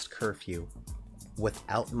out past curfew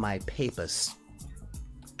without my papers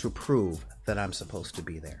to prove that I'm supposed to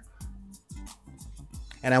be there.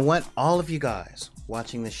 And I want all of you guys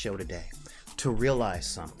watching this show today to realize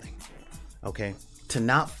something, okay? To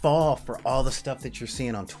not fall for all the stuff that you're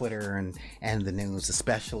seeing on Twitter and the news,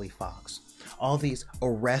 especially Fox. All these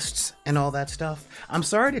arrests and all that stuff. I'm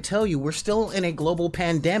sorry to tell you, we're still in a global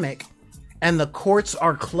pandemic and the courts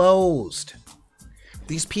are closed.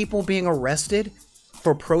 These people being arrested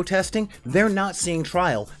for protesting, they're not seeing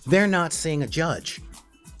trial. They're not seeing a judge.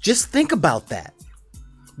 Just think about that.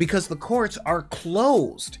 Because the courts are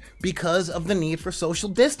closed because of the need for social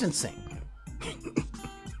distancing.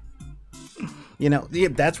 You know, yeah,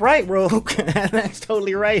 that's right, Rogue. That's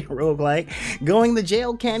totally right, Rogue. Like, going to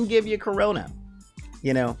jail can give you corona.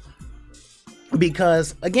 You know,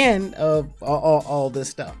 because, again, of all this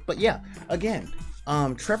stuff. But yeah, again,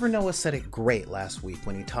 Trevor Noah said it great last week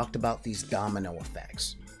when he talked about these domino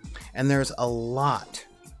effects. And there's a lot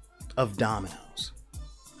of dominoes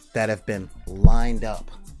that have been lined up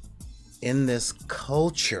in this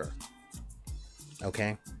culture.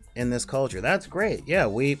 Okay? In this culture. That's great. Yeah,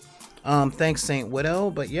 we thanks St. Widow,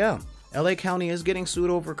 but yeah, LA County is getting sued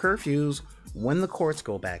over curfews when the courts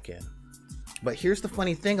go back in. But here's the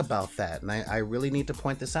funny thing about that, and I really need to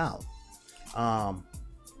point this out.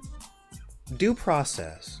 Due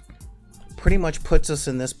process pretty much puts us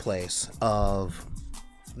in this place of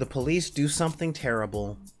the police do something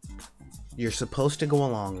terrible, you're supposed to go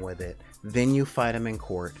along with it, then you fight them in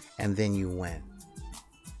court, and then you win.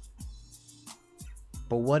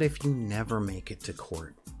 But what if you never make it to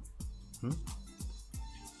court?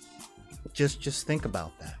 Just think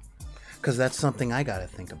about that, because that's something I gotta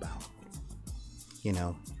think about. You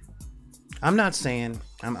know, I'm not saying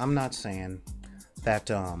that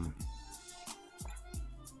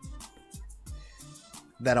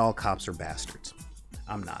that all cops are bastards.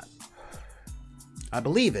 I'm not. I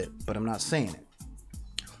believe it, but I'm not saying it.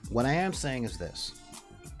 What I am saying is this.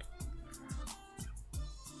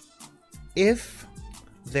 If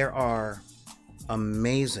there are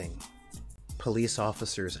amazing police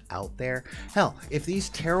officers out there, hell, if these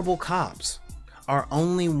terrible cops are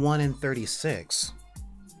only 1 in 36,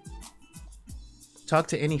 talk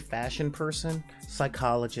to any fashion person,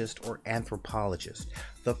 psychologist, or anthropologist.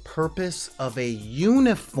 The purpose of a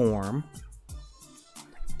uniform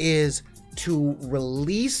is to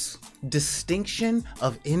release distinction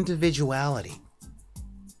of individuality.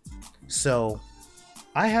 So,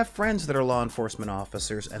 I have friends that are law enforcement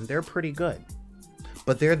officers, and they're pretty good.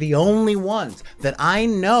 But they're the only ones that I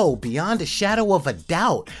know beyond a shadow of a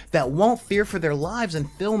doubt that won't fear for their lives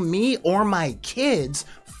and fill me or my kids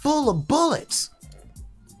full of bullets.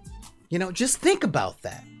 You know, just think about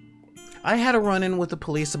that. I had a run-in with the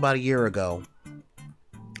police about a year ago,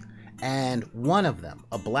 and one of them,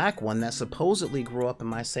 a black one that supposedly grew up in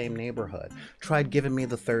my same neighborhood, tried giving me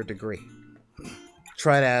the third degree.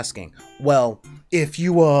 Tried asking, well, if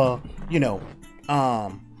you, well,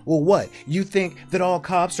 what? You think that all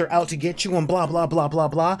cops are out to get you and blah, blah, blah, blah,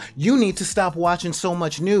 blah? You need to stop watching so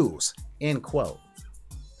much news, end quote.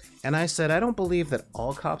 And I said, I don't believe that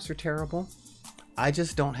all cops are terrible. I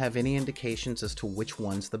just don't have any indications as to which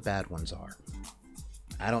ones the bad ones are.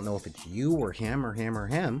 I don't know if it's you or him or him or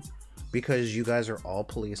him, because you guys are all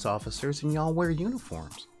police officers and y'all wear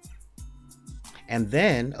uniforms. And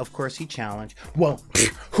then, of course, he challenged, well,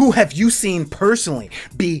 who have you seen personally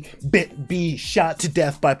be shot to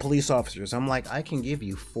death by police officers? I'm like, I can give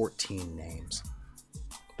you 14 names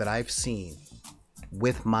that I've seen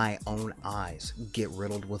with my own eyes get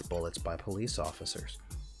riddled with bullets by police officers.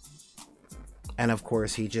 And of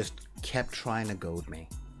course, he just kept trying to goad me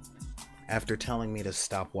after telling me to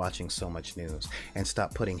stop watching so much news and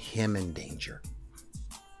stop putting him in danger,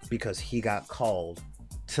 because he got called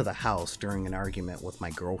to the house during an argument with my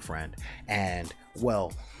girlfriend. And,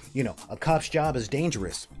 well, a cop's job is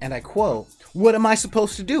dangerous. And I quote, what am I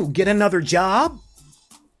supposed to do? Get another job?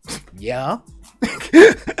 Yeah.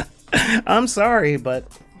 I'm sorry, but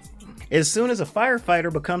as soon as a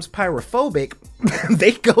firefighter becomes pyrophobic,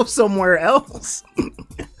 they go somewhere else.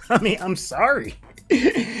 I mean, I'm sorry.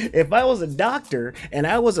 If I was a doctor and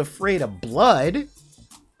I was afraid of blood,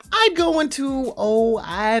 I'd go into,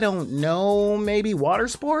 I don't know, maybe water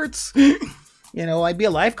sports. I'd be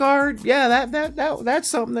a lifeguard. Yeah, that's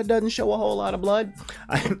something that doesn't show a whole lot of blood.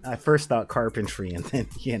 I first thought carpentry, and then,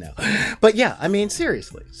 But yeah, I mean,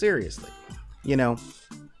 seriously.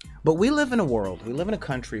 But we live in a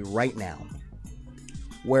country right now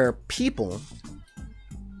where people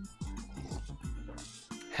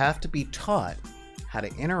have to be taught how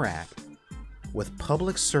to interact with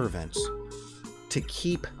public servants to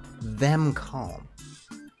keep them calm.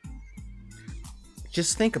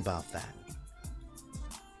 Just think about that.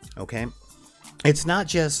 Okay? It's not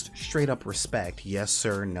just straight up respect. Yes,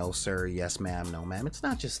 sir. No, sir. Yes, ma'am. No, ma'am. It's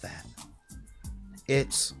not just that.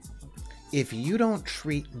 It's, if you don't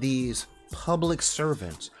treat these public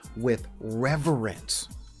servants with reverence,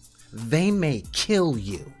 they may kill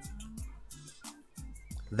you.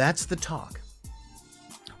 That's the talk.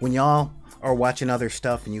 When y'all are watching other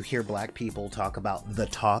stuff and you hear black people talk about the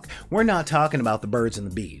talk, we're not talking about the birds and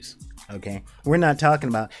the bees. Okay? We're not talking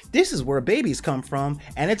about, this is where babies come from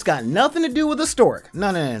and it's got nothing to do with the stork.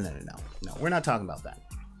 No, we're not talking about that.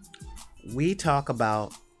 We talk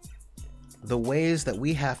about the ways that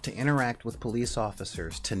we have to interact with police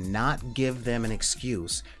officers to not give them an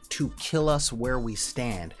excuse to kill us where we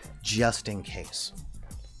stand, just in case.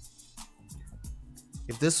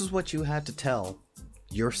 If this is what you had to tell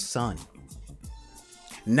your son,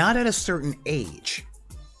 not at a certain age,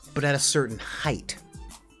 but at a certain height,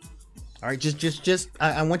 All right,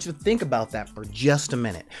 I want you to think about that for just a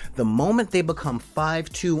minute. The moment they become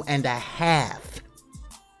 5'2" and a half,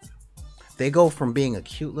 they go from being a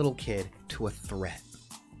cute little kid to a threat.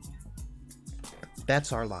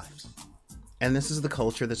 That's our lives. And this is the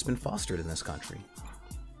culture that's been fostered in this country.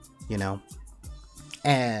 You know?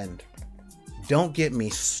 And don't get me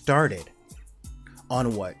started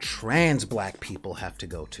on what trans black people have to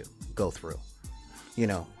go through. You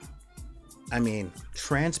know, I mean,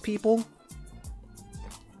 trans people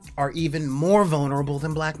are even more vulnerable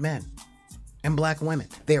than black men and black women.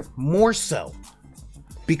 They're more so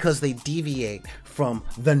because they deviate from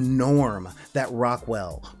the norm that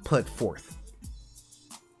Rockwell put forth.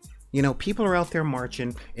 You know, people are out there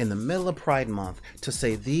marching in the middle of Pride Month to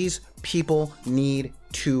say these people need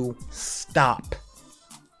to stop.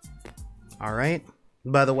 All right?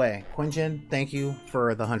 By the way, Quinjin, thank you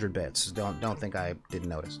for the 100 bits. Don't think I didn't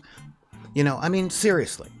notice. You know, I mean,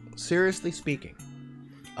 seriously speaking,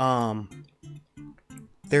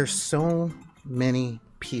 there's so many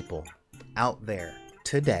people out there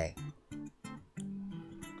today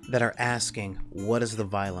that are asking, what does the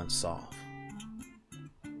violence solve?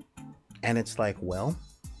 And it's like, well,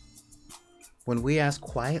 when we ask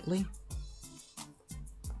quietly,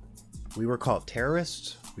 we were called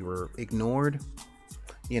terrorists, we were ignored.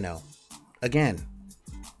 You know, again,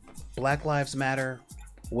 Black Lives Matter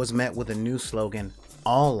was met with a new slogan,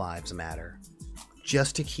 All Lives Matter,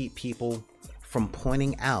 just to keep people from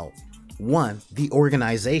pointing out, one, the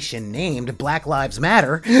organization named Black Lives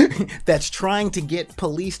Matter that's trying to get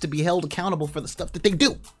police to be held accountable for the stuff that they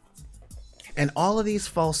do. And all of these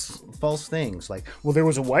false things, like, well, there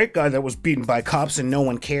was a white guy that was beaten by cops and no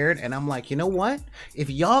one cared. And I'm like, you know what? If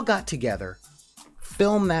y'all got together,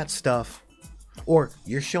 film that stuff, or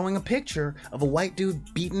you're showing a picture of a white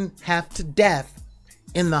dude beaten half to death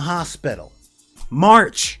in the hospital,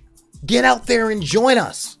 march, get out there and join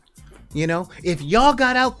us. You know, if y'all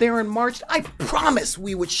got out there and marched, I promise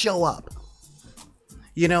we would show up.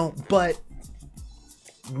 You know, but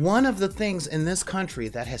one of the things in this country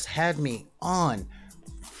that has had me on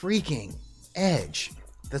freaking edge,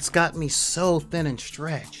 that's got me so thin and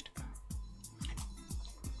stretched,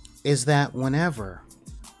 is that whenever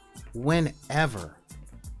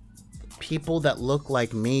people that look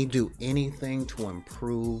like me do anything to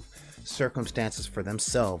improve circumstances for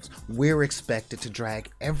themselves, we're expected to drag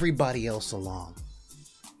everybody else along.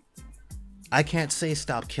 I can't say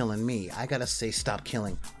stop killing me. I gotta say stop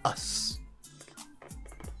killing us.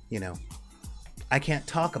 You know, I can't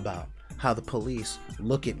talk about how the police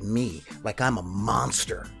look at me like I'm a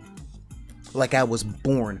monster, like I was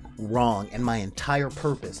born wrong, and my entire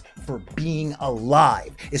purpose for being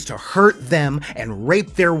alive is to hurt them and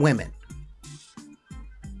rape their women.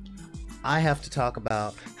 I have to talk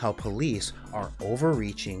about how police are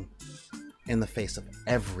overreaching in the face of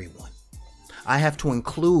everyone. I have to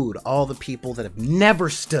include all the people that have never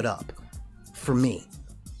stood up for me.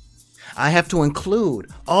 I have to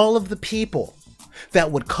include all of the people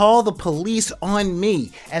that would call the police on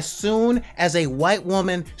me as soon as a white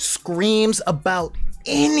woman screams about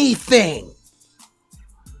anything.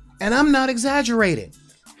 And I'm not exaggerating.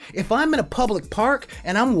 If I'm in a public park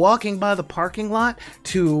and I'm walking by the parking lot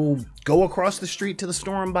to go across the street to the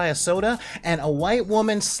store and buy a soda, and a white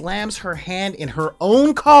woman slams her hand in her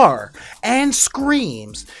own car and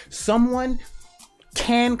screams, someone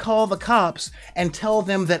can call the cops and tell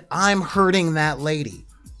them that I'm hurting that lady.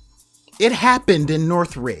 It happened in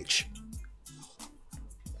Northridge.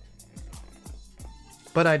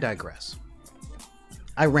 But I digress.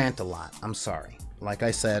 I rant a lot. I'm sorry. Like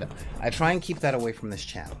I said, I try and keep that away from this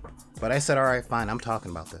channel. But I said, all right, fine, I'm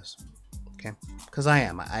talking about this. Okay? Because I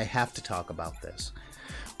am. I have to talk about this.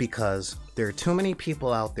 Because there are too many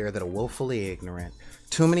people out there that are willfully ignorant.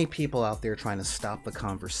 Too many people out there trying to stop the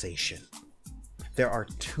conversation. There are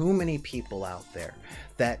too many people out there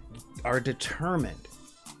that are determined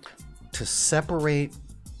to separate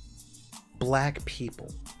black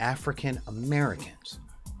people, African Americans,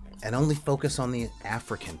 and only focus on the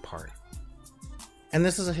African part. And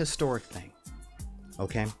this is a historic thing,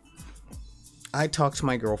 okay? I talk to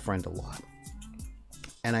my girlfriend a lot,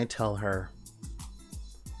 and I tell her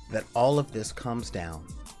that all of this comes down,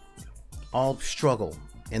 all struggle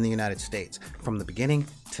in the United States, from the beginning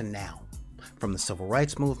to now. From the civil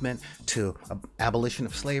rights movement to abolition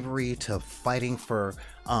of slavery to fighting for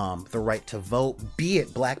the right to vote, be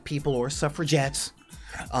it black people or suffragettes,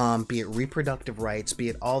 be it reproductive rights, be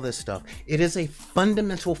it all this stuff. It is a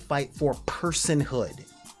fundamental fight for personhood.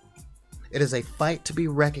 It is a fight to be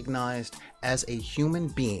recognized as a human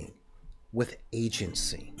being with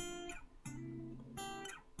agency.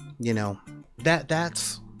 You know,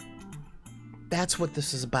 that's That's what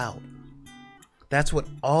this is about. That's what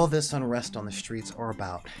all this unrest on the streets are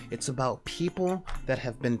about. It's about people that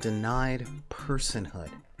have been denied personhood,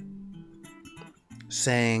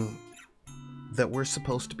 saying that we're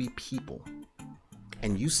supposed to be people.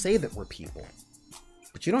 And you say that we're people,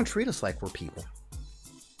 but you don't treat us like we're people.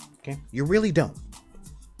 Okay? You really don't.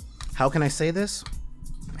 How can I say this?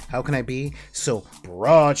 How can I be so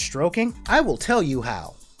broad stroking? I will tell you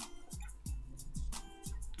how.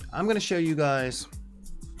 I'm going to show you guys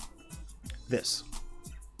this.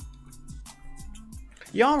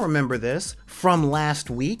 Y'all remember this from last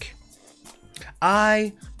week?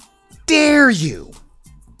 I dare you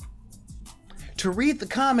to read the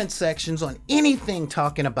comment sections on anything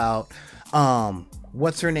talking about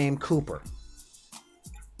what's her name, Cooper,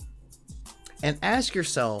 and ask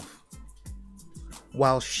yourself,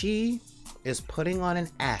 while she is putting on an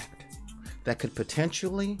act that could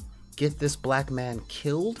potentially get this black man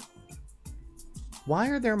killed, why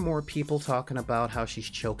are there more people talking about how she's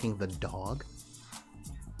choking the dog?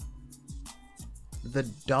 The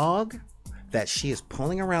dog that she is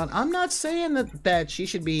pulling around. I'm not saying that she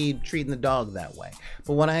should be treating the dog that way.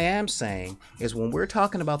 But what I am saying is, when we're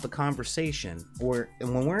talking about the conversation, or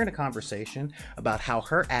when we're in a conversation about how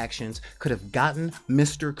her actions could have gotten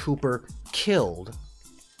Mr. Cooper killed,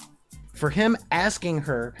 for him asking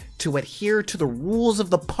her to adhere to the rules of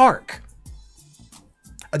the park.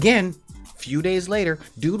 Again, few days later,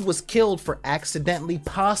 dude was killed for accidentally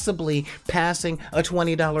possibly passing a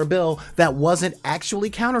 $20 bill that wasn't actually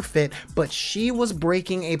counterfeit, but she was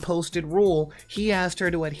breaking a posted rule. He asked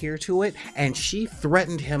her to adhere to it, and she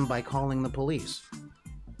threatened him by calling the police,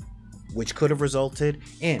 which could have resulted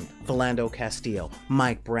in Philando Castillo,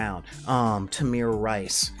 Mike Brown, Tamir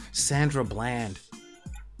Rice, Sandra Bland.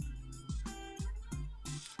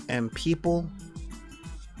 And people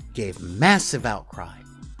gave massive outcry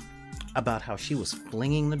about how she was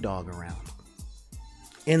flinging the dog around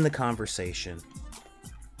in the conversation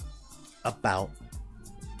about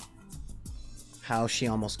how she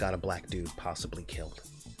almost got a black dude possibly killed.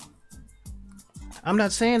 I'm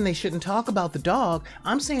not saying they shouldn't talk about the dog.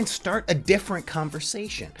 I'm saying start a different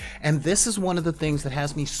conversation. And this is one of the things that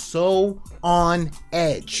has me so on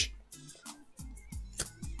edge.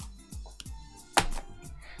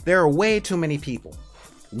 There are way too many people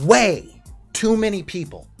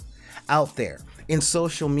out there in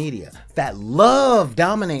social media that love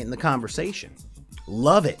dominating the conversation.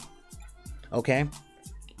 Love it. Okay?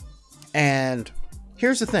 And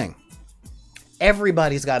here's the thing.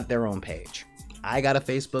 Everybody's got their own page. I got a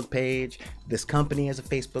Facebook page. This company has a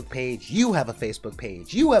Facebook page. You have a Facebook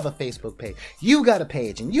page. You have a Facebook page. You got a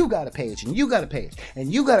page, and you got a page, and you got a page,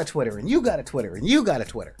 and you got a Twitter, and you got a Twitter, and you got a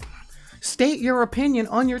Twitter. State your opinion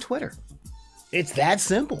on your Twitter. It's that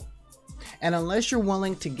simple. And unless you're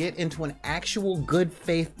willing to get into an actual good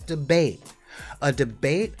faith debate, a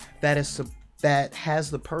debate that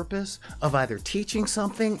has the purpose of either teaching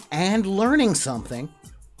something and learning something,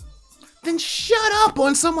 then shut up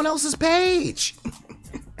on someone else's page.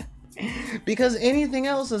 Because anything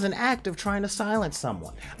else is an act of trying to silence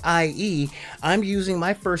someone, i.e., I'm using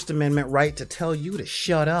my First Amendment right to tell you to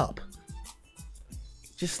shut up.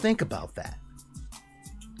 Just think about that,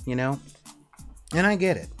 you know? And I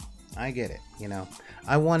get it, you know?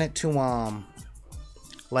 I wanted to,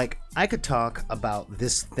 I could talk about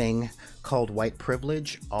this thing called white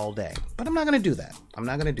privilege all day, but I'm not going to do that.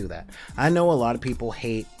 I know a lot of people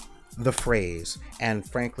hate the phrase, and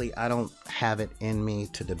frankly, I don't have it in me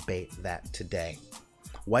to debate that today.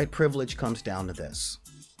 White privilege comes down to this.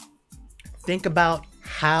 Think about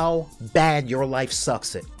how bad your life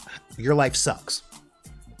sucks. Your life sucks.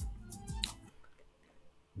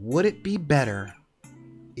 Would it be better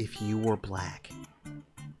if you were black?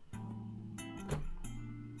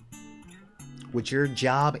 Would your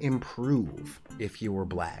job improve if you were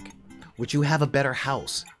black? Would you have a better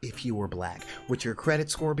house if you were black? Would your credit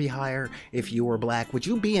score be higher if you were black? Would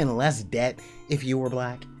you be in less debt if you were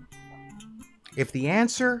black? If the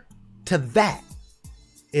answer to that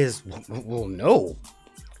is, well, no,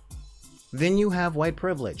 then you have white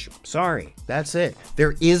privilege. Sorry, that's it.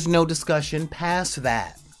 There is no discussion past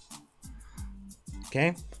that.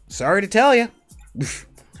 Okay? Sorry to tell you.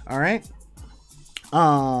 All right?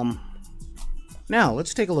 Now,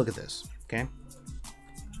 let's take a look at this, okay?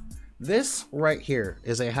 This right here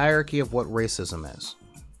is a hierarchy of what racism is.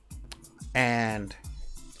 And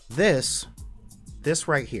this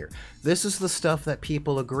right here, this is the stuff that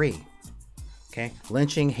people agree. Okay?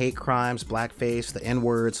 Lynching, hate crimes, blackface, the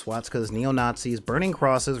N-word, swastikas, neo-Nazis, burning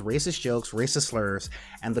crosses, racist jokes, racist slurs,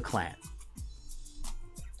 and the Klan.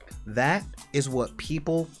 That is what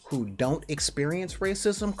people who don't experience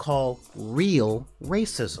racism call real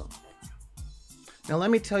racism. Now,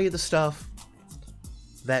 let me tell you the stuff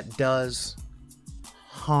that does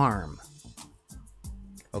harm.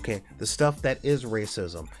 Okay, the stuff that is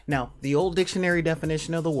racism. Now, the old dictionary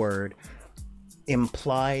definition of the word,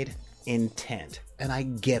 implied intent. And I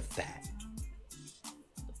get that.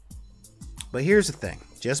 But here's the thing.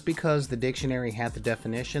 Just because the dictionary had the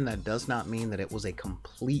definition, that does not mean that it was a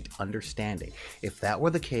complete understanding. If that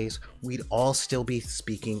were the case, we'd all still be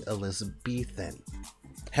speaking Elizabethan.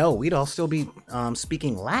 Hell, we'd all still be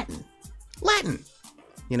speaking Latin. Latin!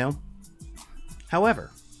 You know?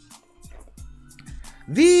 However,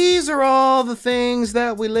 these are all the things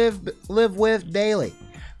that we live with daily.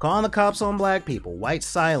 Calling the cops on black people, white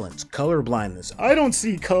silence, color blindness. I don't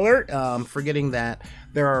see color. Forgetting that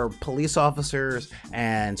there are police officers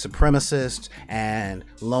and supremacists and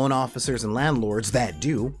loan officers and landlords that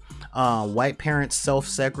do. White parents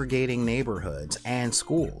self-segregating neighborhoods and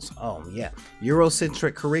schools. Oh yeah,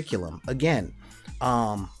 Eurocentric curriculum. Again,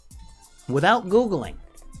 without Googling,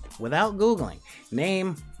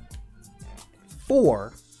 name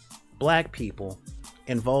 4 black people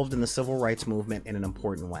involved in the civil rights movement in an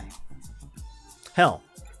important way. Hell,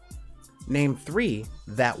 name 3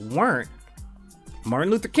 that weren't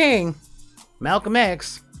Martin Luther King, Malcolm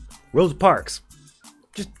X, Rosa Parks.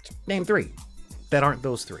 Just name 3 that aren't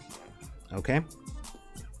those 3. Okay?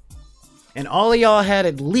 And all of y'all had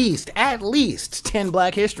at least 10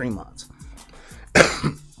 Black History Months.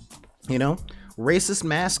 You know? Racist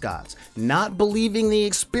mascots. Not believing the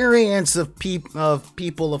experience of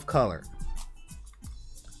people of color.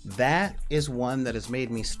 That is one that has made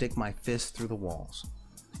me stick my fist through the walls.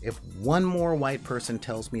 If one more white person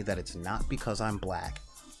tells me that it's not because I'm black,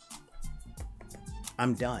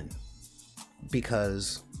 I'm done.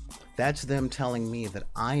 Because that's them telling me that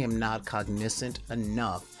I am not cognizant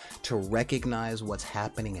enough to recognize what's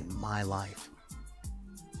happening in my life.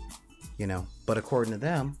 You know, but according to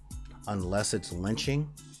them, unless it's lynching,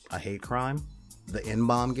 a hate crime, the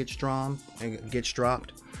N-bomb gets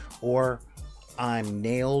dropped, or I'm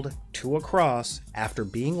nailed to a cross after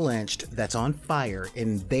being lynched that's on fire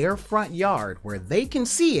in their front yard where they can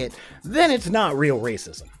see it, then it's not real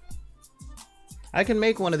racism. I can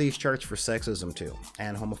make one of these charts for sexism too,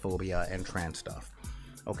 and homophobia and trans stuff.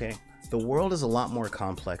 Okay? The world is a lot more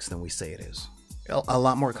complex than we say it is. A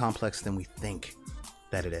lot more complex than we think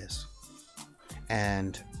that it is.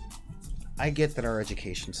 And I get that our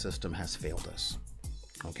education system has failed us.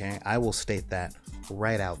 Okay? I will state that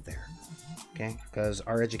right out there. Okay? Because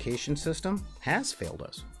our education system has failed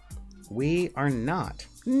us. We are not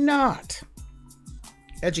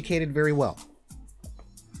educated very well.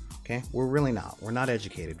 Okay? We're really not. We're not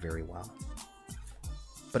educated very well.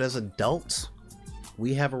 But as adults,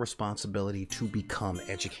 we have a responsibility to become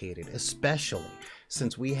educated, especially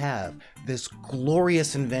since we have this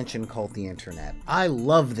glorious invention called the internet. I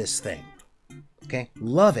love this thing. Okay?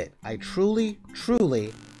 Love it. I truly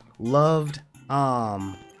loved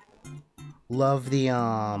I love the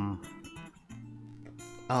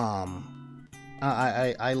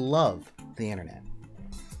internet.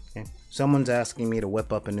 Okay? Someone's asking me to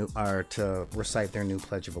whip up to recite their new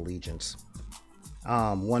Pledge of Allegiance.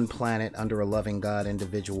 One planet under a loving God,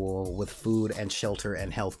 individual with food and shelter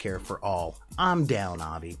and healthcare for all. I'm down,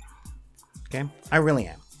 Avi. Okay? I really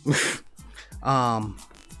am.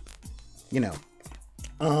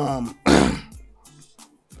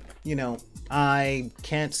 I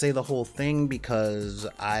can't say the whole thing because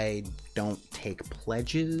I don't take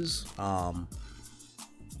pledges.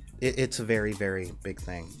 It's a very, very big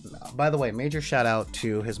thing. By the way, major shout out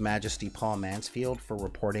to His Majesty Paul Mansfield for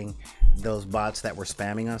reporting those bots that were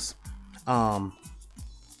spamming us. I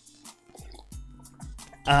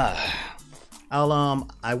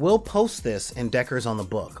will post this in Deckers on the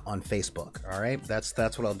Book on Facebook. All right, that's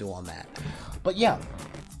what I'll do on that. But yeah,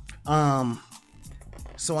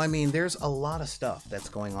 so I mean, there's a lot of stuff that's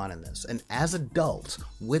going on in this, and as adults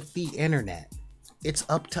with the internet, it's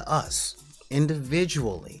up to us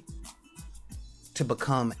individually to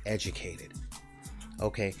become educated.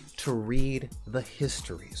 Okay, to read the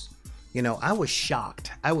histories. You know, I was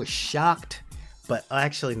shocked, but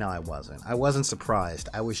actually, no, I wasn't. I wasn't surprised.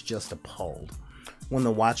 I was just appalled when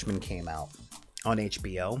The Watchmen came out on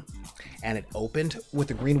HBO and it opened with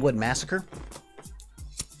the Greenwood Massacre.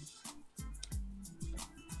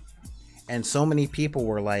 And so many people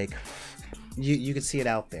were like, you could see it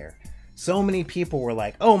out there. So many people were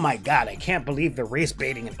like, oh my God, I can't believe they're race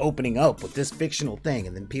baiting and opening up with this fictional thing.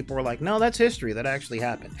 And then people were like, no, that's history. That actually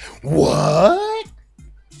happened. What?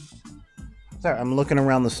 Sorry, I'm looking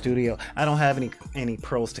around the studio. I don't have any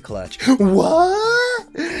pearls to clutch. What?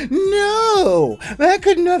 No! That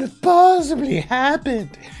could not have possibly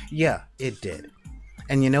happened. Yeah, it did.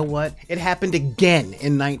 And you know what? It happened again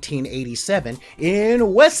in 1987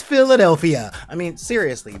 in West Philadelphia. I mean,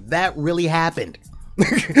 seriously, that really happened.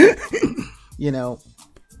 You know,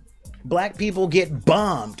 black people get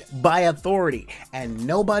bombed by authority and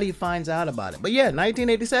nobody finds out about it. But yeah,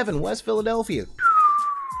 1987, West Philadelphia.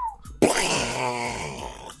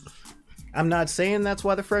 I'm not saying that's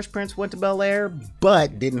why the Fresh Prince went to Bel Air,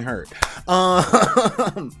 but didn't hurt.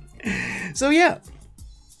 So yeah.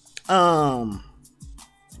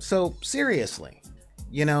 So seriously,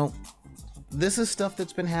 you know, this is stuff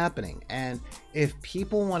that's been happening. And if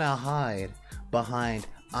people want to hide behind,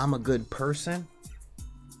 I'm a good person,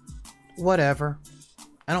 whatever.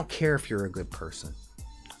 I don't care if you're a good person.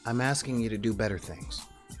 I'm asking you to do better things.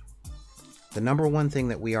 The number one thing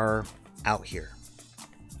that we are out here,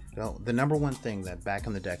 the number one thing that Back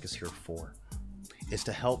on the Deck is here for, is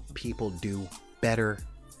to help people do better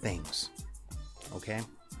things. Okay?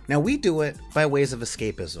 Now, we do it by ways of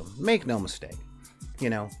escapism. Make no mistake. You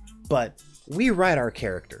know? But we write our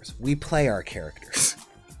characters. We play our characters.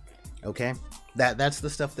 Okay? That's the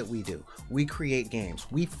stuff that we do. We create games.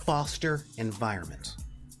 We foster environments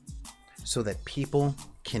so that people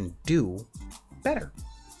can do better.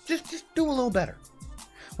 Just do a little better.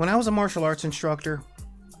 When I was a martial arts instructor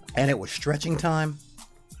and it was stretching time.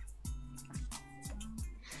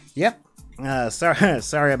 Yep.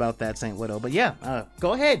 Sorry about that, St. Widow. But yeah,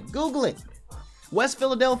 go ahead. Google it. West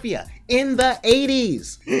Philadelphia in the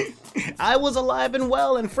 80s. I was alive and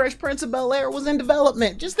well and Fresh Prince of Bel Air was in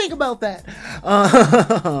development. Just think about that.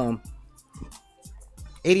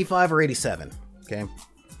 85 or 87. Okay.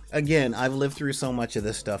 Again, I've lived through so much of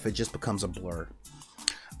this stuff, it just becomes a blur.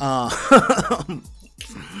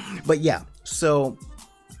 But yeah, so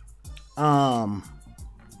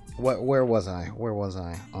where was I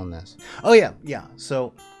on this? Oh yeah.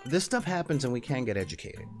 So this stuff happens and we can get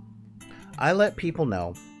educated. I let people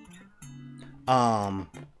know that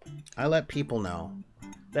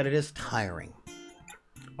it is tiring.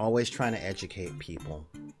 Always trying to educate people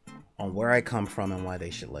on where I come from and why they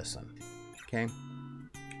should listen. Okay?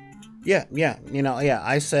 Yeah,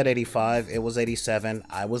 I said 85. It was 87.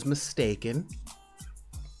 I was mistaken.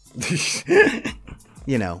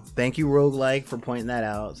 You know, thank you, Roguelike, for pointing that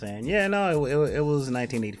out, saying, yeah, no, it was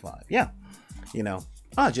 1985. Yeah. You know,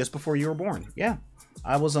 just before you were born. Yeah.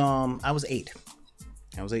 I was 8.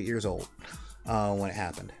 I was 8 years old when it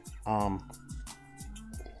happened.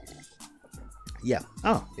 Yeah.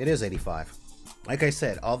 Oh, it is 85. Like I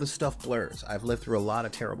said, all this stuff blurs. I've lived through a lot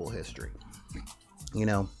of terrible history. You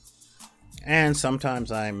know, and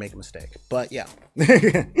sometimes I make a mistake. But yeah.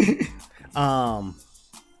 The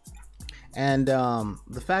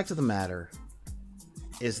fact of the matter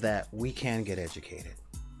is that we can get educated.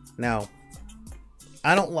 Now,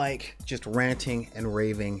 I don't like just ranting and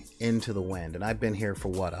raving into the wind. And I've been here for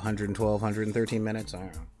what, 112, 113 minutes? I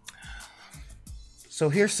don't know. So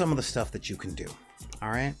here's some of the stuff that you can do. All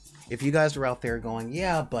right? If you guys are out there going,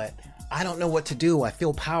 yeah, but I don't know what to do. I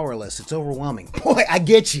feel powerless. It's overwhelming. Boy, I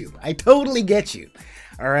get you. I totally get you.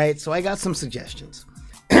 All right? So I got some suggestions.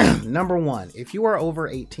 Number one, if you are over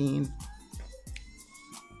 18,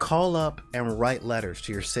 call up and write letters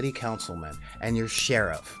to your city councilman and your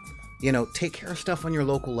sheriff. You know, take care of stuff on your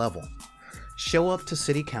local level. Show up to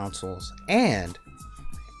city councils. And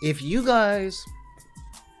if you guys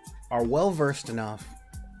are well versed enough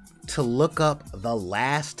to look up the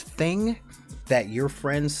last thing that your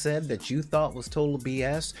friend said that you thought was total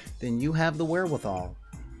BS, then you have the wherewithal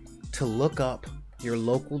to look up your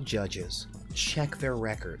local judges, check their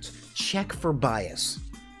records, check for bias.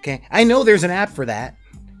 Okay, I know there's an app for that.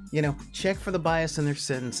 You know, check for the bias in their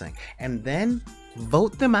sentencing and then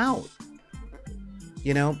vote them out.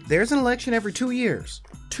 You know, there's an election every 2 years.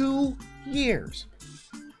 2 years.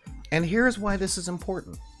 And here's why this is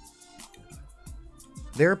important.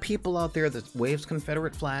 There are people out there that waves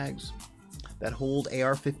Confederate flags, that hold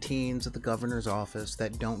AR-15s at the governor's office,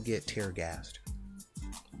 that don't get tear gassed.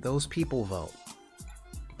 Those people vote.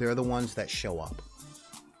 They're the ones that show up.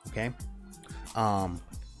 Okay?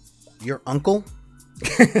 Your uncle,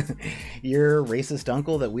 your racist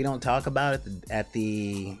uncle that we don't talk about at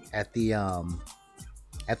the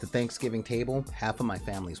Thanksgiving table. Half of my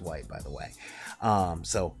family's white, by the way.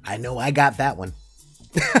 So I know I got that one.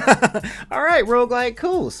 All right, Roguelike,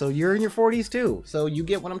 cool. So you're in your 40s too. So you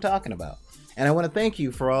get what I'm talking about. And I want to thank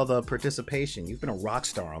you for all the participation. You've been a rock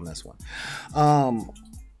star on this one.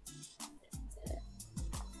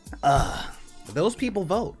 Those people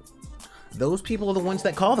vote. Those people are the ones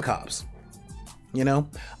that call the cops. You know,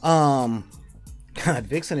 God,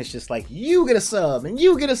 Vixen is just like, you get a sub, and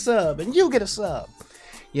you get a sub, and you get a sub.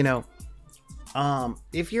 You know,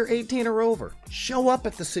 if you're 18 or over, show up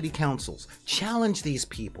at the city councils, challenge these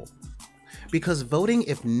people, because voting,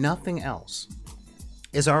 if nothing else,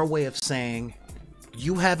 is our way of saying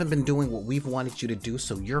you haven't been doing what we've wanted you to do,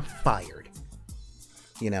 so you're fired.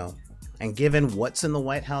 You know, and given what's in the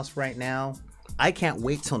White House right now, I can't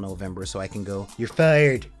wait till November so I can go, you're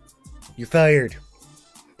fired. You're fired.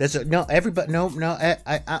 No, everybody, no,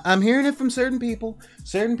 I'm hearing it from certain people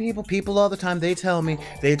people all the time. They tell me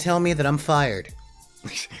that I'm fired.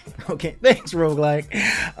 Okay, thanks, roguelike.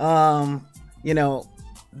 You know,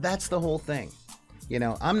 that's the whole thing. You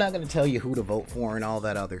know, I'm not going to tell you who to vote for and all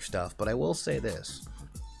that other stuff, but I will say this.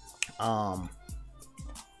 The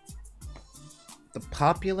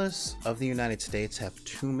populace of the United States have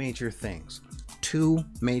two major things, two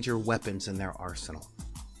major weapons in their arsenal.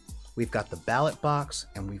 We've got the ballot box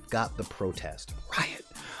and we've got the protest riot.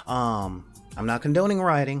 I'm not condoning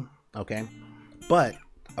rioting, okay? But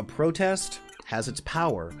a protest has its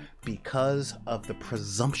power because of the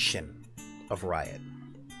presumption of riot.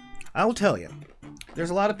 I'll tell you, there's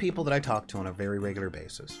a lot of people that I talk to on a very regular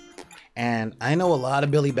basis. And I know a lot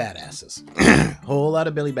of Billy Badasses, a whole lot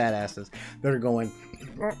of Billy Badasses that are going,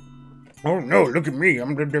 oh no, look at me.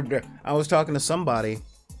 I was talking to somebody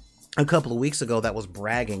a couple of weeks ago that was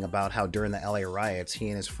bragging about how during the LA riots, he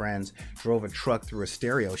and his friends drove a truck through a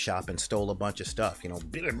stereo shop and stole a bunch of stuff. You know,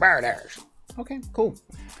 Billy Badass. Okay, cool.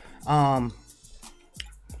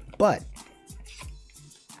 But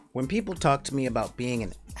when people talk to me about being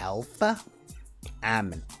an alpha,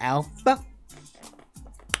 I'm an alpha.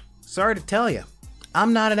 Sorry to tell you,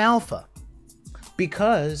 I'm not an alpha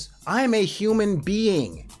because I'm a human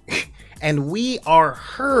being and we are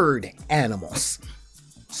herd animals.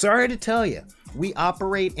 Sorry to tell you, we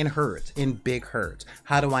operate in herds, in big herds.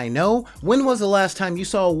 How do I know? When was the last time you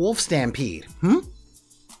saw a wolf stampede?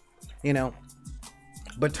 You know,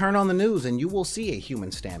 but turn on the news and you will see a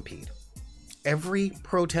human stampede. Every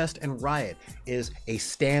protest and riot is a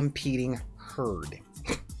stampeding herd.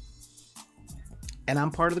 And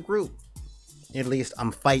I'm part of the group. At least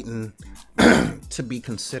I'm fighting to be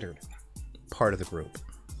considered part of the group.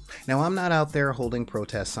 Now, I'm not out there holding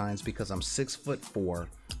protest signs because I'm 6'4",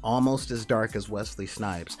 almost as dark as Wesley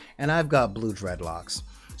Snipes, and I've got blue dreadlocks.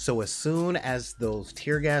 So as soon as those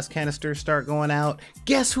tear gas canisters start going out,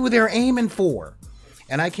 guess who they're aiming for?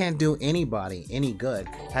 And I can't do anybody any good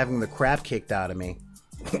having the crap kicked out of me.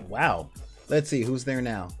 Wow. Let's see, who's there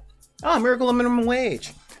now? Oh, Miracle of Minimum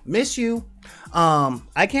Wage. Miss you.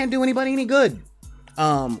 I can't do anybody any good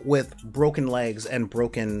with broken legs and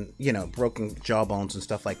broken jawbones and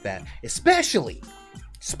stuff like that. Especially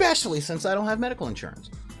since I don't have medical insurance.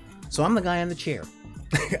 So I'm the guy in the chair.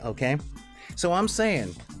 Okay? So I'm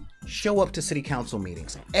saying, show up to city council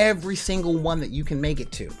meetings. Every single one that you can make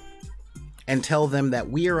it to. And tell them that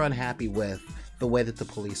we are unhappy with the way that the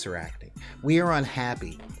police are acting. We are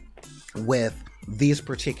unhappy with these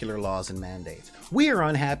particular laws and mandates. We are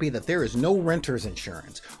unhappy that there is no renter's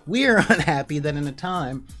insurance. We are unhappy that in a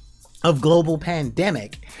time of global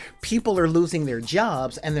pandemic, people are losing their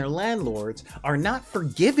jobs and their landlords are not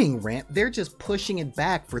forgiving rent. They're just pushing it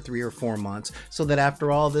back for 3 or 4 months so that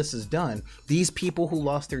after all this is done, these people who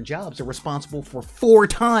lost their jobs are responsible for 4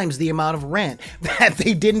 times the amount of rent that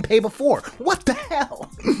they didn't pay before. What the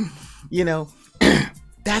hell? You know,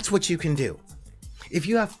 that's what you can do. If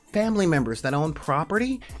you have family members that own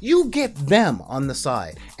property, you get them on the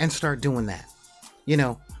side and start doing that. You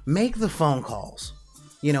know, make the phone calls.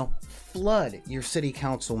 You know, flood your city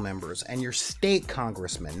council members and your state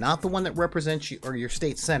congressman, not the one that represents you, or your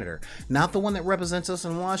state senator, not the one that represents us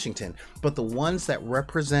in Washington, but the ones that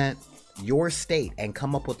represent your state and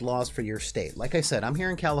come up with laws for your state. Like I said, I'm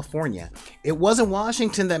here in California. It wasn't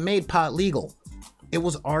Washington that made pot legal. It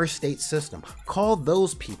was our state system. Call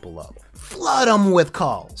those people up. Flood them with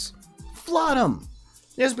calls. Flood them.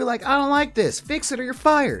 Just be like, I don't like this. Fix it or you're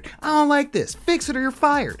fired. I don't like this. Fix it or you're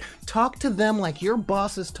fired. Talk to them like your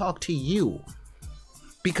bosses talk to you.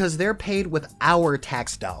 Because they're paid with our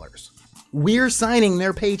tax dollars. We're signing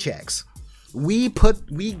their paychecks. We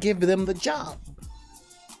give them the job.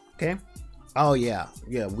 Okay? Oh yeah.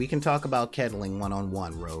 Yeah, we can talk about kettling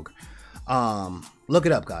one-on-one, Rogue. Look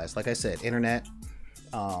it up, guys. Like I said, internet.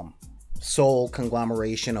 Sole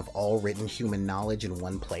conglomeration of all written human knowledge in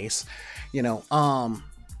one place, you know.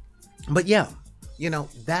 But yeah, you know,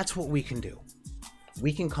 that's what we can do.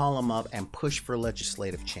 We can call them up and push for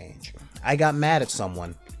legislative change. I got mad at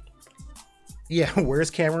someone. Yeah,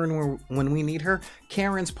 where's Karen when we need her?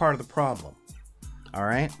 Karen's part of the problem. All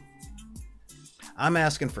right. I'm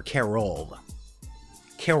asking for Carol.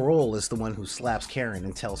 Carol is the one who slaps Karen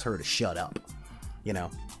and tells her to shut up, you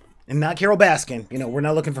know. And not Carol Baskin, you know, we're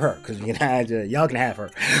not looking for her because you know, y'all can have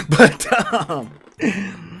her.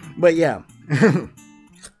 But yeah.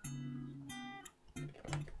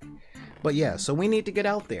 But yeah, so we need to get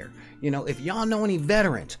out there. You know, if y'all know any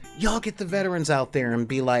veterans, y'all get the veterans out there and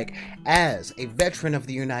be like, as a veteran of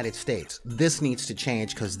the United States, this needs to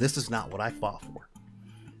change because this is not what I fought for.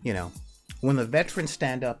 You know, when the veterans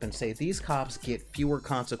stand up and say these cops get fewer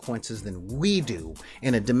consequences than we do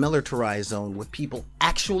in a demilitarized zone with people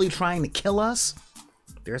actually trying to kill us,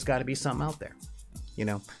 there's got to be something out there. You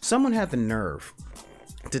know, someone had the nerve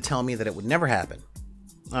to tell me that it would never happen.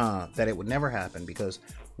 Because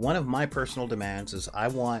one of my personal demands is I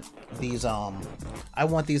want these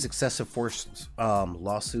excessive force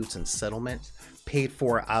lawsuits and settlements paid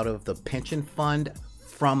for out of the pension fund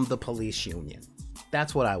from the police union.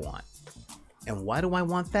 That's what I want. And why do I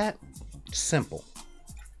want that? Simple.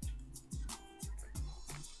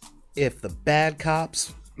 If the bad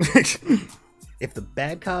cops if the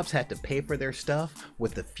bad cops had to pay for their stuff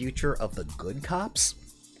with the future of the good cops,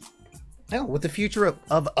 no, with the future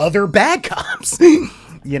of other bad cops,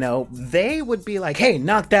 you know, they would be like, hey,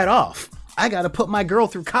 knock that off. I got to put my girl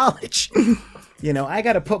through college. You know, I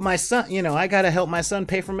got to put my son, you know, I got to help my son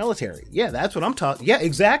pay for military. Yeah, that's what I'm talking. Yeah,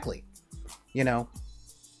 exactly. You know,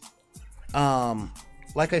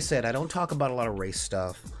 like I said, I don't talk about a lot of race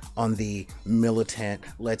stuff on the militant,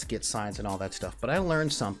 let's get science and all that stuff. But I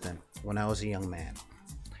learned something when I was a young man.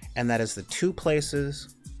 And that is the two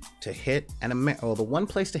places to hit the one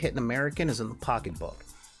place to hit an American is in the pocketbook.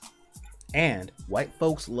 And white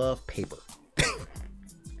folks love paper.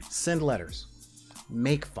 Send letters,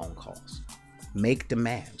 make phone calls, make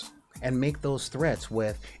demands, and make those threats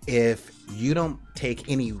with, if you don't take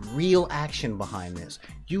any real action behind this,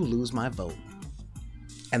 you lose my vote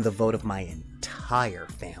and the vote of my entire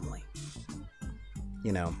family.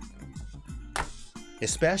 You know,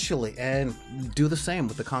 especially, and do the same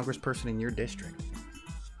with the congressperson in your district.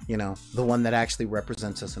 You know, the one that actually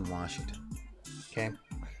represents us in Washington. Okay?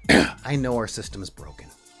 I know our system is broken.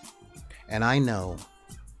 And I know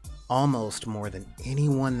almost more than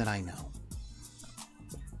anyone that I know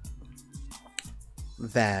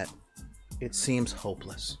that it seems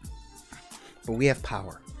hopeless. But we have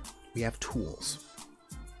power. We have tools.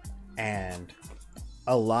 And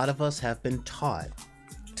a lot of us have been taught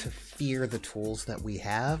to fear the tools that we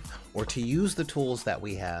have, or to use the tools that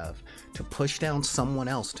we have to push down someone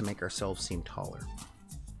else to make ourselves seem taller.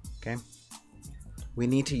 Okay? We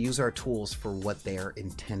need to use our tools for what they are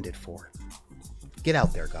intended for. Get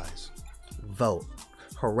out there, guys. Vote.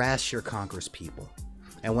 Harass your Congress people.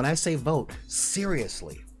 And when I say vote,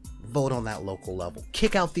 seriously, vote on that local level.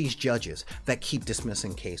 Kick out these judges that keep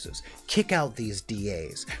dismissing cases. Kick out these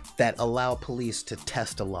DAs that allow police to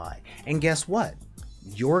test a lie. And guess what?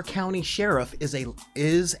 Your county sheriff is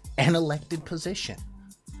an elected position.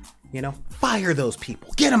 You know, fire those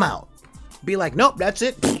people. Get them out. Be like, nope, that's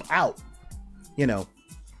it. Out. You know,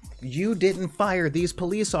 you didn't fire these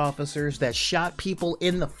police officers that shot people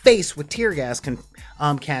in the face with tear gas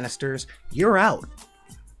canisters. You're out.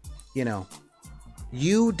 You know,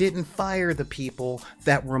 you didn't fire the people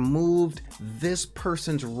that removed this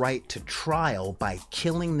person's right to trial by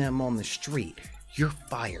killing them on the street. You're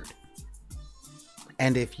fired.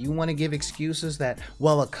 And if you want to give excuses that,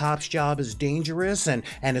 well, a cop's job is dangerous and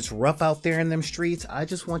it's rough out there in them streets, I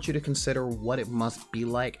just want you to consider what it must be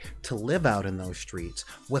like to live out in those streets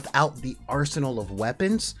without the arsenal of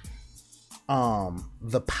weapons,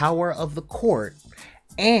 the power of the court,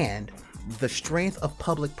 and the strength of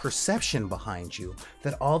public perception behind you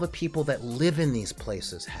that all the people that live in these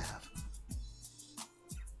places have.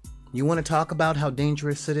 You want to talk about how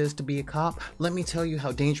dangerous it is to be a cop? Let me tell you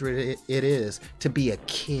how dangerous it is to be a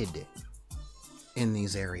kid in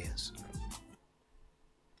these areas.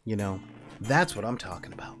 You know, that's what I'm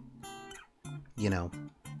talking about. You know.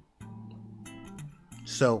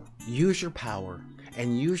 So use your power,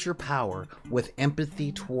 and use your power with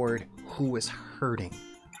empathy toward who is hurting,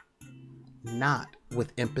 not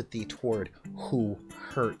with empathy toward who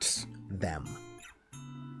hurts them.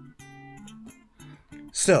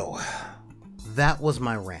 So, that was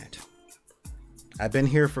my rant. I've been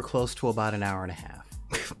here for close to about an hour and a half.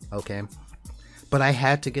 Okay? But I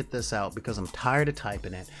had to get this out because I'm tired of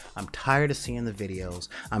typing it. I'm tired of seeing the videos.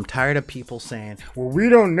 I'm tired of people saying, well, we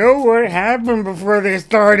don't know what happened before they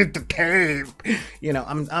started the tape. You know,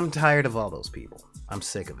 I'm tired of all those people. I'm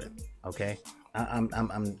sick of it. Okay? I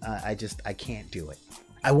can't do it.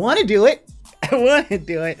 I want to do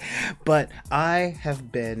it. But I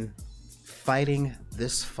have been fighting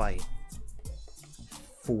this fight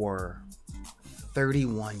for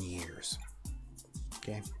 31 years.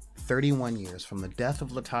 Okay? 31 years from the death of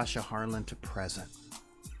Latasha Harlan to present.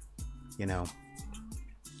 You know,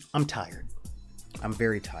 I'm tired. I'm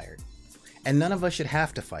very tired. And none of us should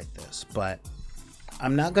have to fight this, but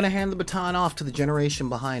I'm not going to hand the baton off to the generation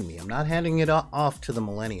behind me. I'm not handing it off to the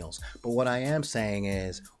millennials. But what I am saying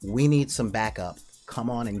is we need some backup. Come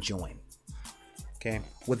on and join. Okay?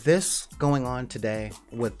 With this going on today,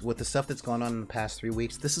 with the stuff that's gone on in the past 3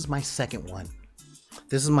 weeks, this is my second one.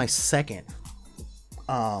 This is my second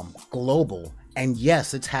global. And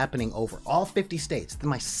yes, it's happening over all 50 states. This is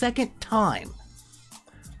my second time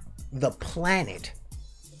the planet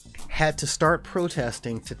had to start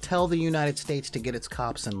protesting to tell the United States to get its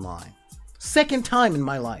cops in line. Second time in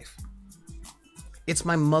my life. It's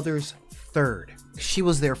my mother's third. She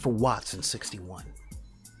was there for Watts in 61.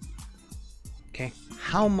 Okay?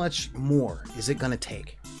 How much more is it going to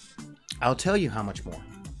take? I'll tell you how much more.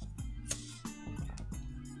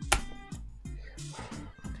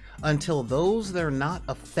 Until those that are not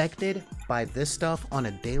affected by this stuff on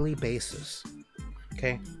a daily basis.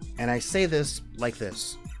 Okay? And I say this like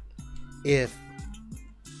this. If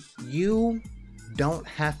you don't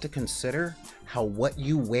have to consider how what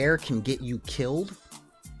you wear can get you killed,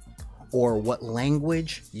 or what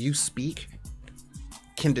language you speak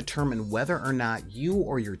can determine whether or not you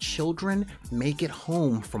or your children make it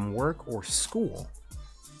home from work or school,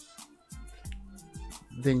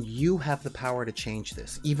 then you have the power to change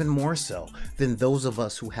this, even more so than those of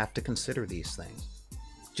us who have to consider these things.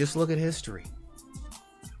 Just look at history.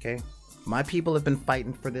 Okay? My people have been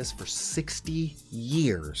fighting for this for 60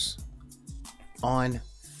 years on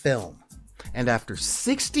film. And after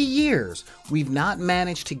 60 years, we've not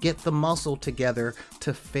managed to get the muscle together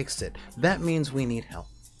to fix it. That means we need help.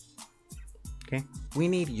 Okay? We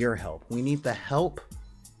need your help. We need the help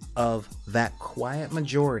of that quiet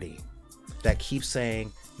majority that keeps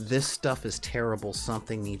saying, this stuff is terrible,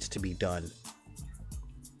 something needs to be done.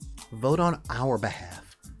 Vote on our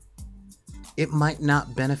behalf. It might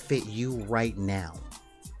not benefit you right now,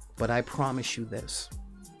 but I promise you this.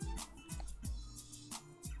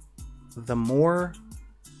 The more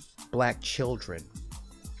black children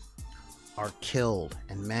are killed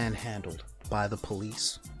and manhandled by the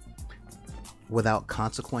police without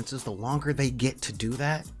consequences, the longer they get to do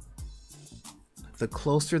that, the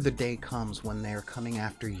closer the day comes when they're coming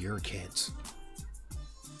after your kids.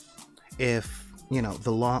 If, you know,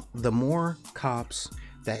 the more cops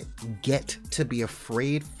that get to be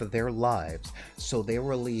afraid for their lives, so they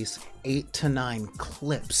release 8 to 9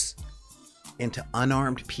 clips into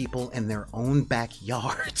unarmed people in their own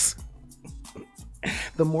backyards.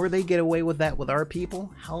 The more they get away with that with our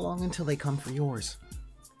people, how long until they come for yours?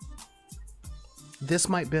 This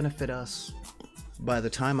might benefit us by the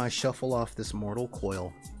time I shuffle off this mortal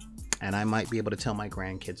coil, and I might be able to tell my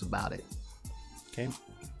grandkids about it. Okay?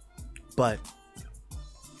 But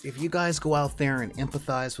if you guys go out there and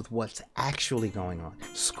empathize with what's actually going on,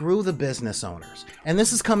 screw the business owners. And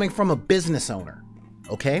this is coming from a business owner,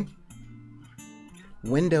 okay?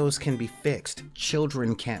 Windows can be fixed.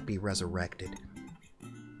 Children can't be resurrected.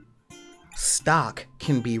 Stock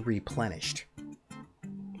can be replenished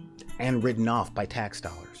and ridden off by tax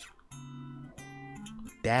dollars.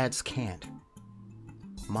 Dads can't.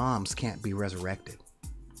 Moms can't be resurrected.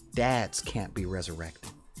 Dads can't be resurrected.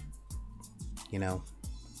 You know?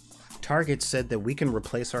 Target said that we can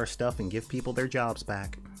replace our stuff and give people their jobs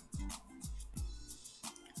back.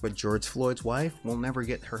 But George Floyd's wife will never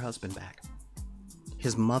get her husband back.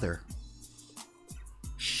 His mother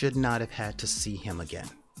should not have had to see him again.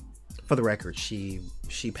 For the record, she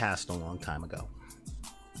passed a long time ago.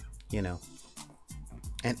 You know.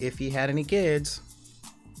 And if he had any kids,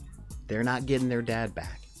 they're not getting their dad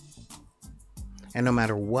back. And no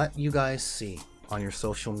matter what you guys see on your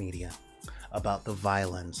social media about the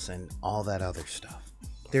violence and all that other stuff,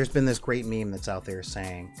 there's been this great meme that's out there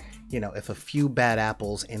saying, you know, if a few bad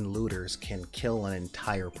apples and looters can kill an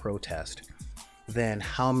entire protest, then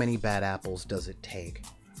how many bad apples does it take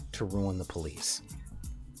to ruin the police?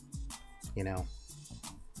 You know,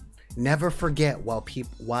 never forget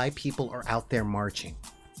why people are out there marching.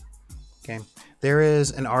 Okay, there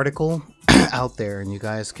is an article out there, and you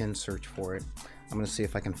guys can search for it. I'm gonna see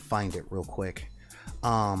if I can find it real quick.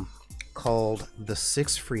 Called "The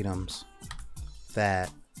 6 Freedoms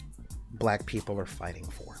That Black People Are Fighting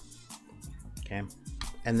For." Okay,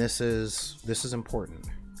 and this is important.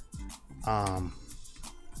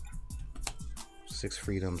 6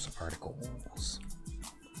 Freedoms articles.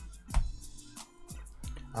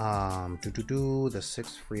 The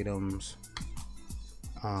 6 Freedoms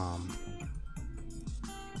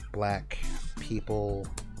Black People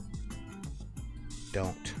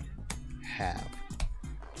don't have.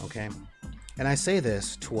 Okay? And I say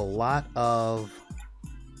this to a lot of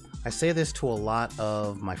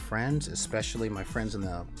my friends, especially my friends in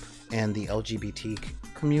the LGBT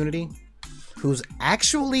community, who's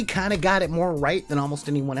actually kind of got it more right than almost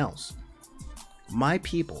anyone else. My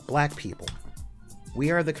people, black people,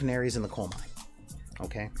 we are the canaries in the coal mine.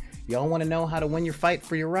 Okay? Y'all want to know how to win your fight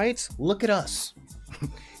for your rights? Look at us.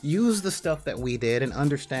 Use the stuff that we did and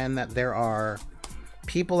understand that there are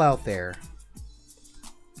people out there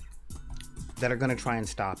that are going to try and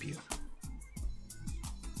stop you.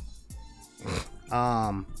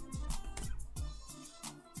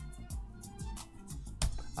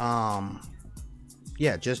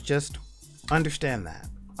 Yeah, just understand that.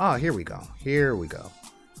 Oh, here we go.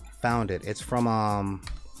 Found it. It's from,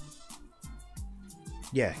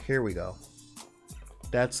 yeah, here we go.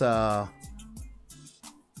 That's,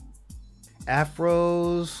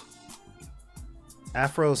 Afro's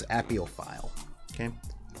Appiophile. Okay.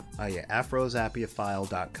 Oh yeah,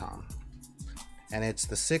 afrosappiophile.com. And it's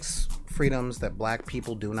the 6 freedoms that black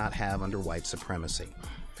people do not have under white supremacy.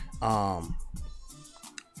 And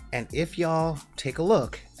if y'all take a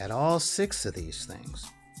look at all 6 of these things,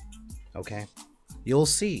 okay, you'll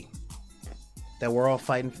see that we're all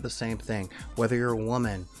fighting for the same thing. Whether you're a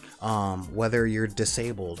woman, whether you're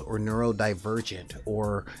disabled or neurodivergent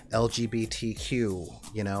or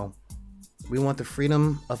LGBTQ, you know, we want the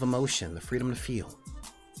freedom of emotion, the freedom to feel,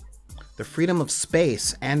 the freedom of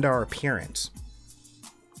space and our appearance,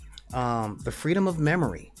 the freedom of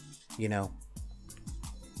memory. You know,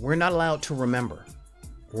 we're not allowed to remember.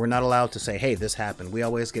 We're not allowed to say, hey, this happened. We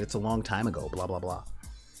always get it's a long time ago, blah, blah, blah.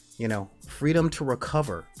 You know, freedom to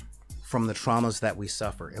recover from the traumas that we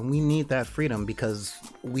suffer. And we need that freedom because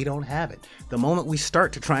we don't have it. The moment we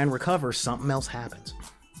start to try and recover, something else happens.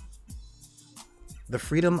 The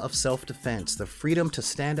freedom of self-defense, the freedom to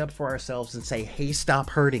stand up for ourselves and say, hey, stop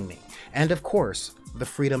hurting me. And of course, the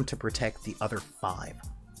freedom to protect the other 5.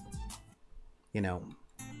 You know,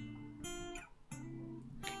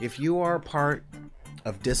 if you are part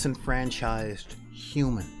of disenfranchised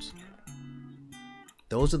humans,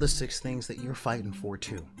 those are the 6 things that you're fighting for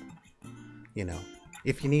too. You know,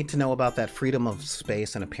 if you need to know about that freedom of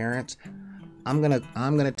space and appearance, I'm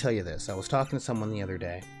gonna tell you this. I was talking to someone the other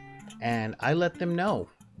day, and I let them know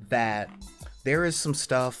that there is some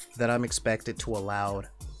stuff that I'm expected to allow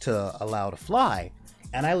to fly,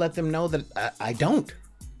 and I let them know that I don't,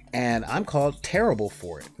 and I'm called terrible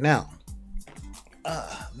for it. Now,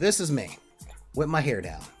 this is me with my hair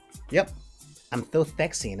down. Yep, I'm so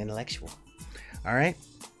sexy and intellectual. All right,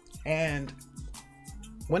 and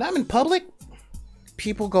when I'm in public,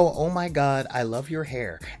 people go, oh my God, I love your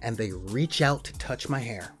hair. And they reach out to touch my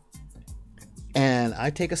hair. And I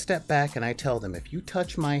take a step back and I tell them, if you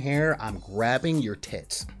touch my hair, I'm grabbing your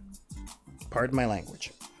tits. Pardon my language.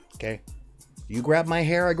 Okay. You grab my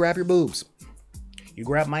hair, I grab your boobs. You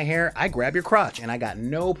grab my hair, I grab your crotch. And I got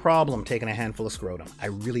no problem taking a handful of scrotum. I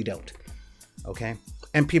really don't. Okay.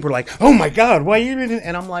 And people are like, oh my God, why you didn't?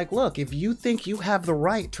 And I'm like, look, if you think you have the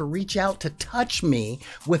right to reach out to touch me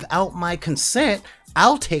without my consent,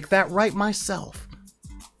 I'll take that right myself.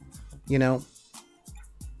 You know,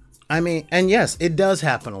 I mean, and yes, it does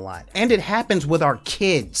happen a lot. And it happens with our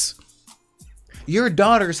kids. Your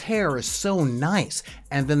daughter's hair is so nice.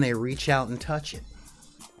 And then they reach out and touch it.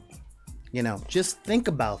 You know, just think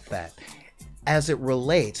about that as it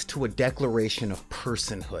relates to a declaration of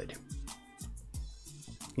personhood.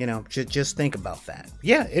 You know, just think about that.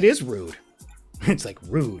 Yeah, it is rude. It's like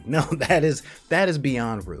rude. No, that is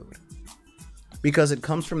beyond rude. Because it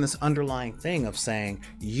comes from this underlying thing of saying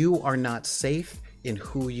you are not safe in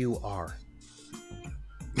who you are.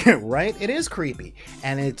 Right? It is creepy.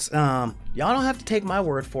 And it's, y'all don't have to take my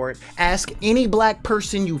word for it. Ask any black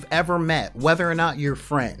person you've ever met, whether or not you're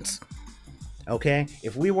friends. Okay?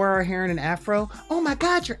 If we wear our hair in an afro, oh my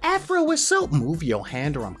God, your afro is so... Move your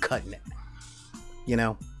hand or I'm cutting it. You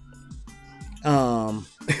know?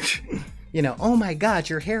 You know, oh my God,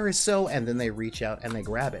 your hair is so... And then they reach out and they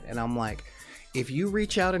grab it. And I'm like, if you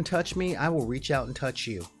reach out and touch me, I will reach out and touch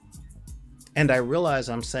you. And I realize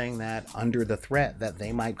I'm saying that under the threat that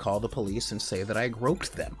they might call the police and say that I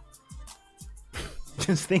groped them.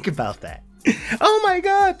 Just think about that. Oh my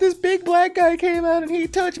God, this big black guy came out and he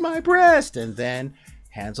touched my breast. And then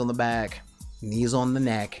hands on the back, knees on the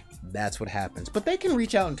neck. That's what happens. But they can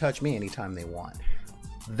reach out and touch me anytime they want.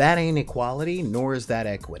 That ain't equality, nor is that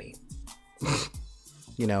equity.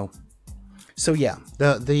 You know? So yeah,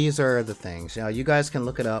 these are the things. You guys can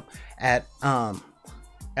look it up at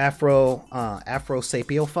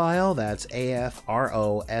Afrosapiophile. That's AFROSAPIO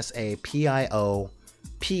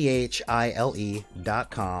PHILE.com,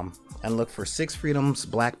 and look for 6 freedoms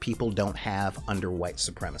black people don't have under white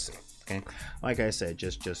supremacy. Okay, like I said,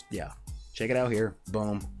 just yeah, check it out here.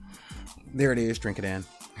 Boom, there it is. Drink it in.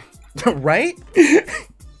 Right?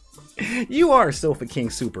 You are Sofa King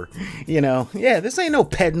Super. You know, yeah, this ain't no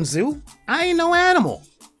petting zoo. I ain't no animal.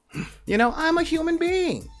 You know, I'm a human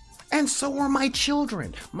being. And so are my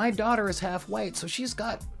children. My daughter is half white, so she's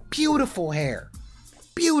got beautiful hair.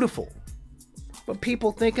 Beautiful. But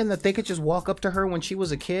people thinking that they could just walk up to her when she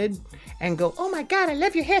was a kid and go, "Oh my God, I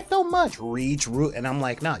love your hair so much." Reach, root. And I'm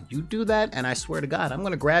like, nah, you do that, and I swear to God, I'm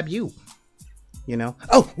going to grab you. You know?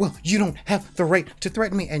 Oh, well, you don't have the right to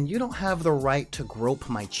threaten me, and you don't have the right to grope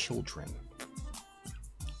my children.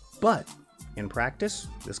 But in practice,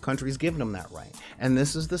 this country's given them that right. And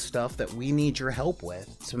this is the stuff that we need your help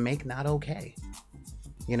with to make not okay.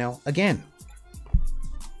 You know, again,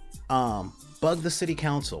 bug the city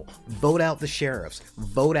council, vote out the sheriffs,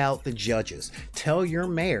 vote out the judges. Tell your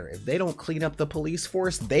mayor if they don't clean up the police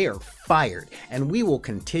force, they are fired. And we will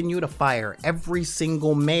continue to fire every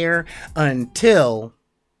single mayor until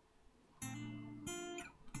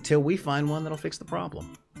we find one that'll fix the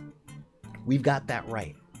problem. We've got that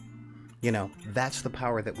right. You know, that's the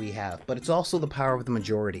power that we have, but it's also the power of the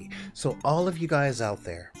majority. So all of you guys out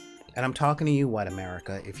there, and I'm talking to you, white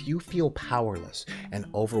America, if you feel powerless and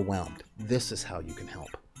overwhelmed, this is how you can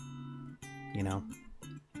help. You know,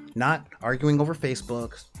 not arguing over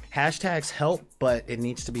Facebook. Hashtags help, but it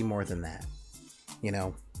needs to be more than that. You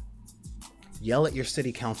know, yell at your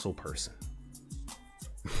city council person.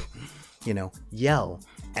 You know, yell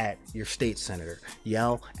at your state senator,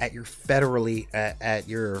 yell at your federally at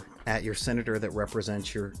your senator that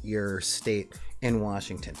represents your state in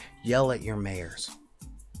Washington, yell at your mayors,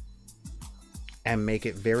 and make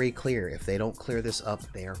it very clear, if they don't clear this up,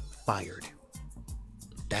 they are fired.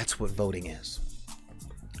 That's what voting is.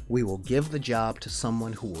 We will give the job to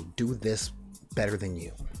someone who will do this better than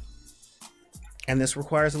you. And this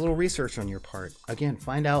requires a little research on your part. Again,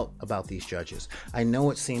 find out about these judges. I know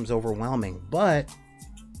it seems overwhelming, but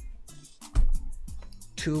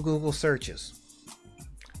 2 Google searches.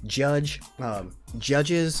 Judges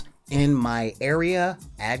in my area,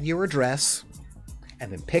 add your address,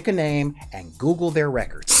 and then pick a name and Google their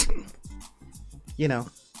records. You know,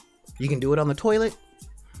 you can do it on the toilet.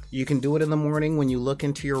 You can do it in the morning when you look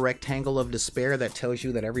into your rectangle of despair that tells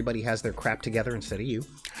you that everybody has their crap together instead of you.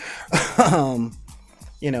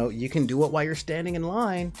 You know, you can do it while you're standing in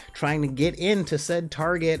line trying to get into said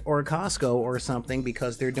Target or Costco or something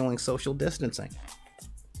because they're doing social distancing.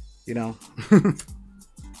 You know,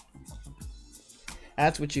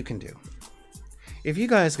 that's what you can do. If you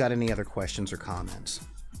guys got any other questions or comments,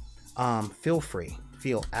 feel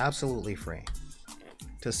absolutely free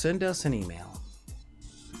to send us an email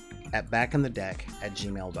at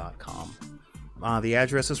backinthedeck@gmail.com. The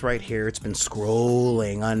address is right here. It's been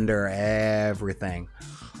scrolling under everything.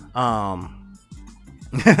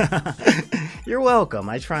 You're welcome.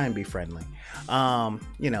 I try and be friendly.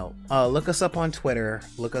 You know, look us up on Twitter.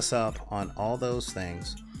 Look us up on all those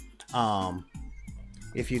things.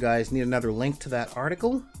 If you guys need another link to that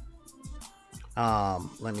article,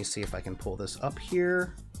 let me see if I can pull this up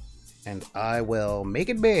here, and I will make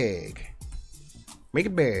it big. Make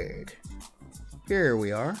it big. Here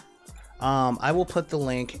we are. I will put the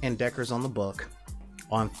link in Deckers on the Book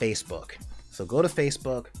on Facebook. So go to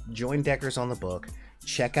Facebook, join Deckers on the Book,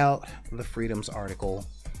 check out the Freedoms article,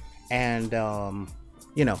 and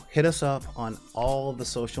you know, hit us up on all the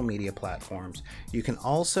social media platforms. You can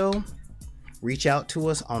also reach out to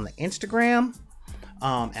us on the Instagram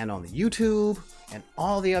and on the YouTube and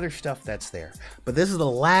all the other stuff that's there. But this is the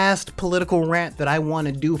last political rant that I want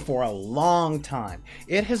to do for a long time.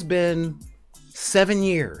 It has been 7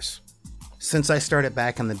 years since I started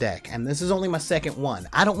Back in the Deck, and this is only my second one.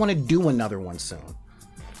 I don't want to do another one soon.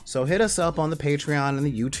 So hit us up on the Patreon and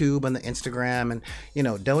the YouTube and the Instagram, and, you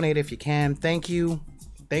know, donate if you can. Thank you.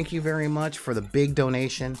 Thank you very much for the big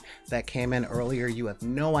donation that came in earlier. You have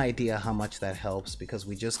no idea how much that helps, because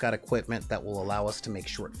we just got equipment that will allow us to make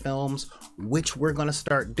short films, which we're going to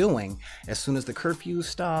start doing as soon as the curfews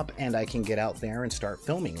stop and I can get out there and start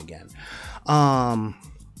filming again.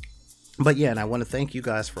 But yeah, and I want to thank you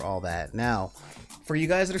guys for all that. Now, for you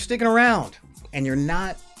guys that are sticking around and you're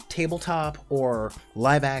not tabletop or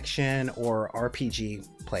live action or RPG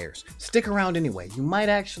players, stick around anyway. You might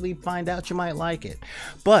actually find out you might like it.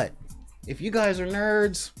 But if you guys are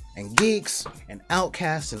nerds and geeks and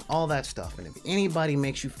outcasts and all that stuff, and if anybody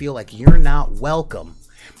makes you feel like you're not welcome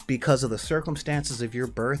because of the circumstances of your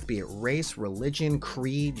birth, be it race, religion,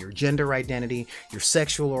 creed, your gender identity, your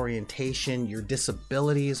sexual orientation, your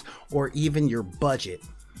disabilities, or even your budget.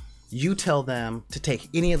 You tell them to take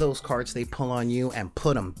any of those cards they pull on you and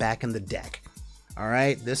put them back in the deck. All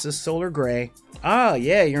right, this is Solar Gray. Ah,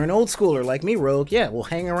 yeah, you're an old schooler like me, Rogue. Yeah, well,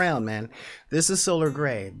 hang around, man. This is Solar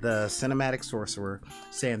Gray, the cinematic sorcerer,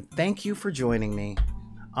 saying thank you for joining me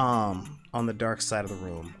on the dark side of the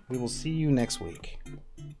room. We will see you next week.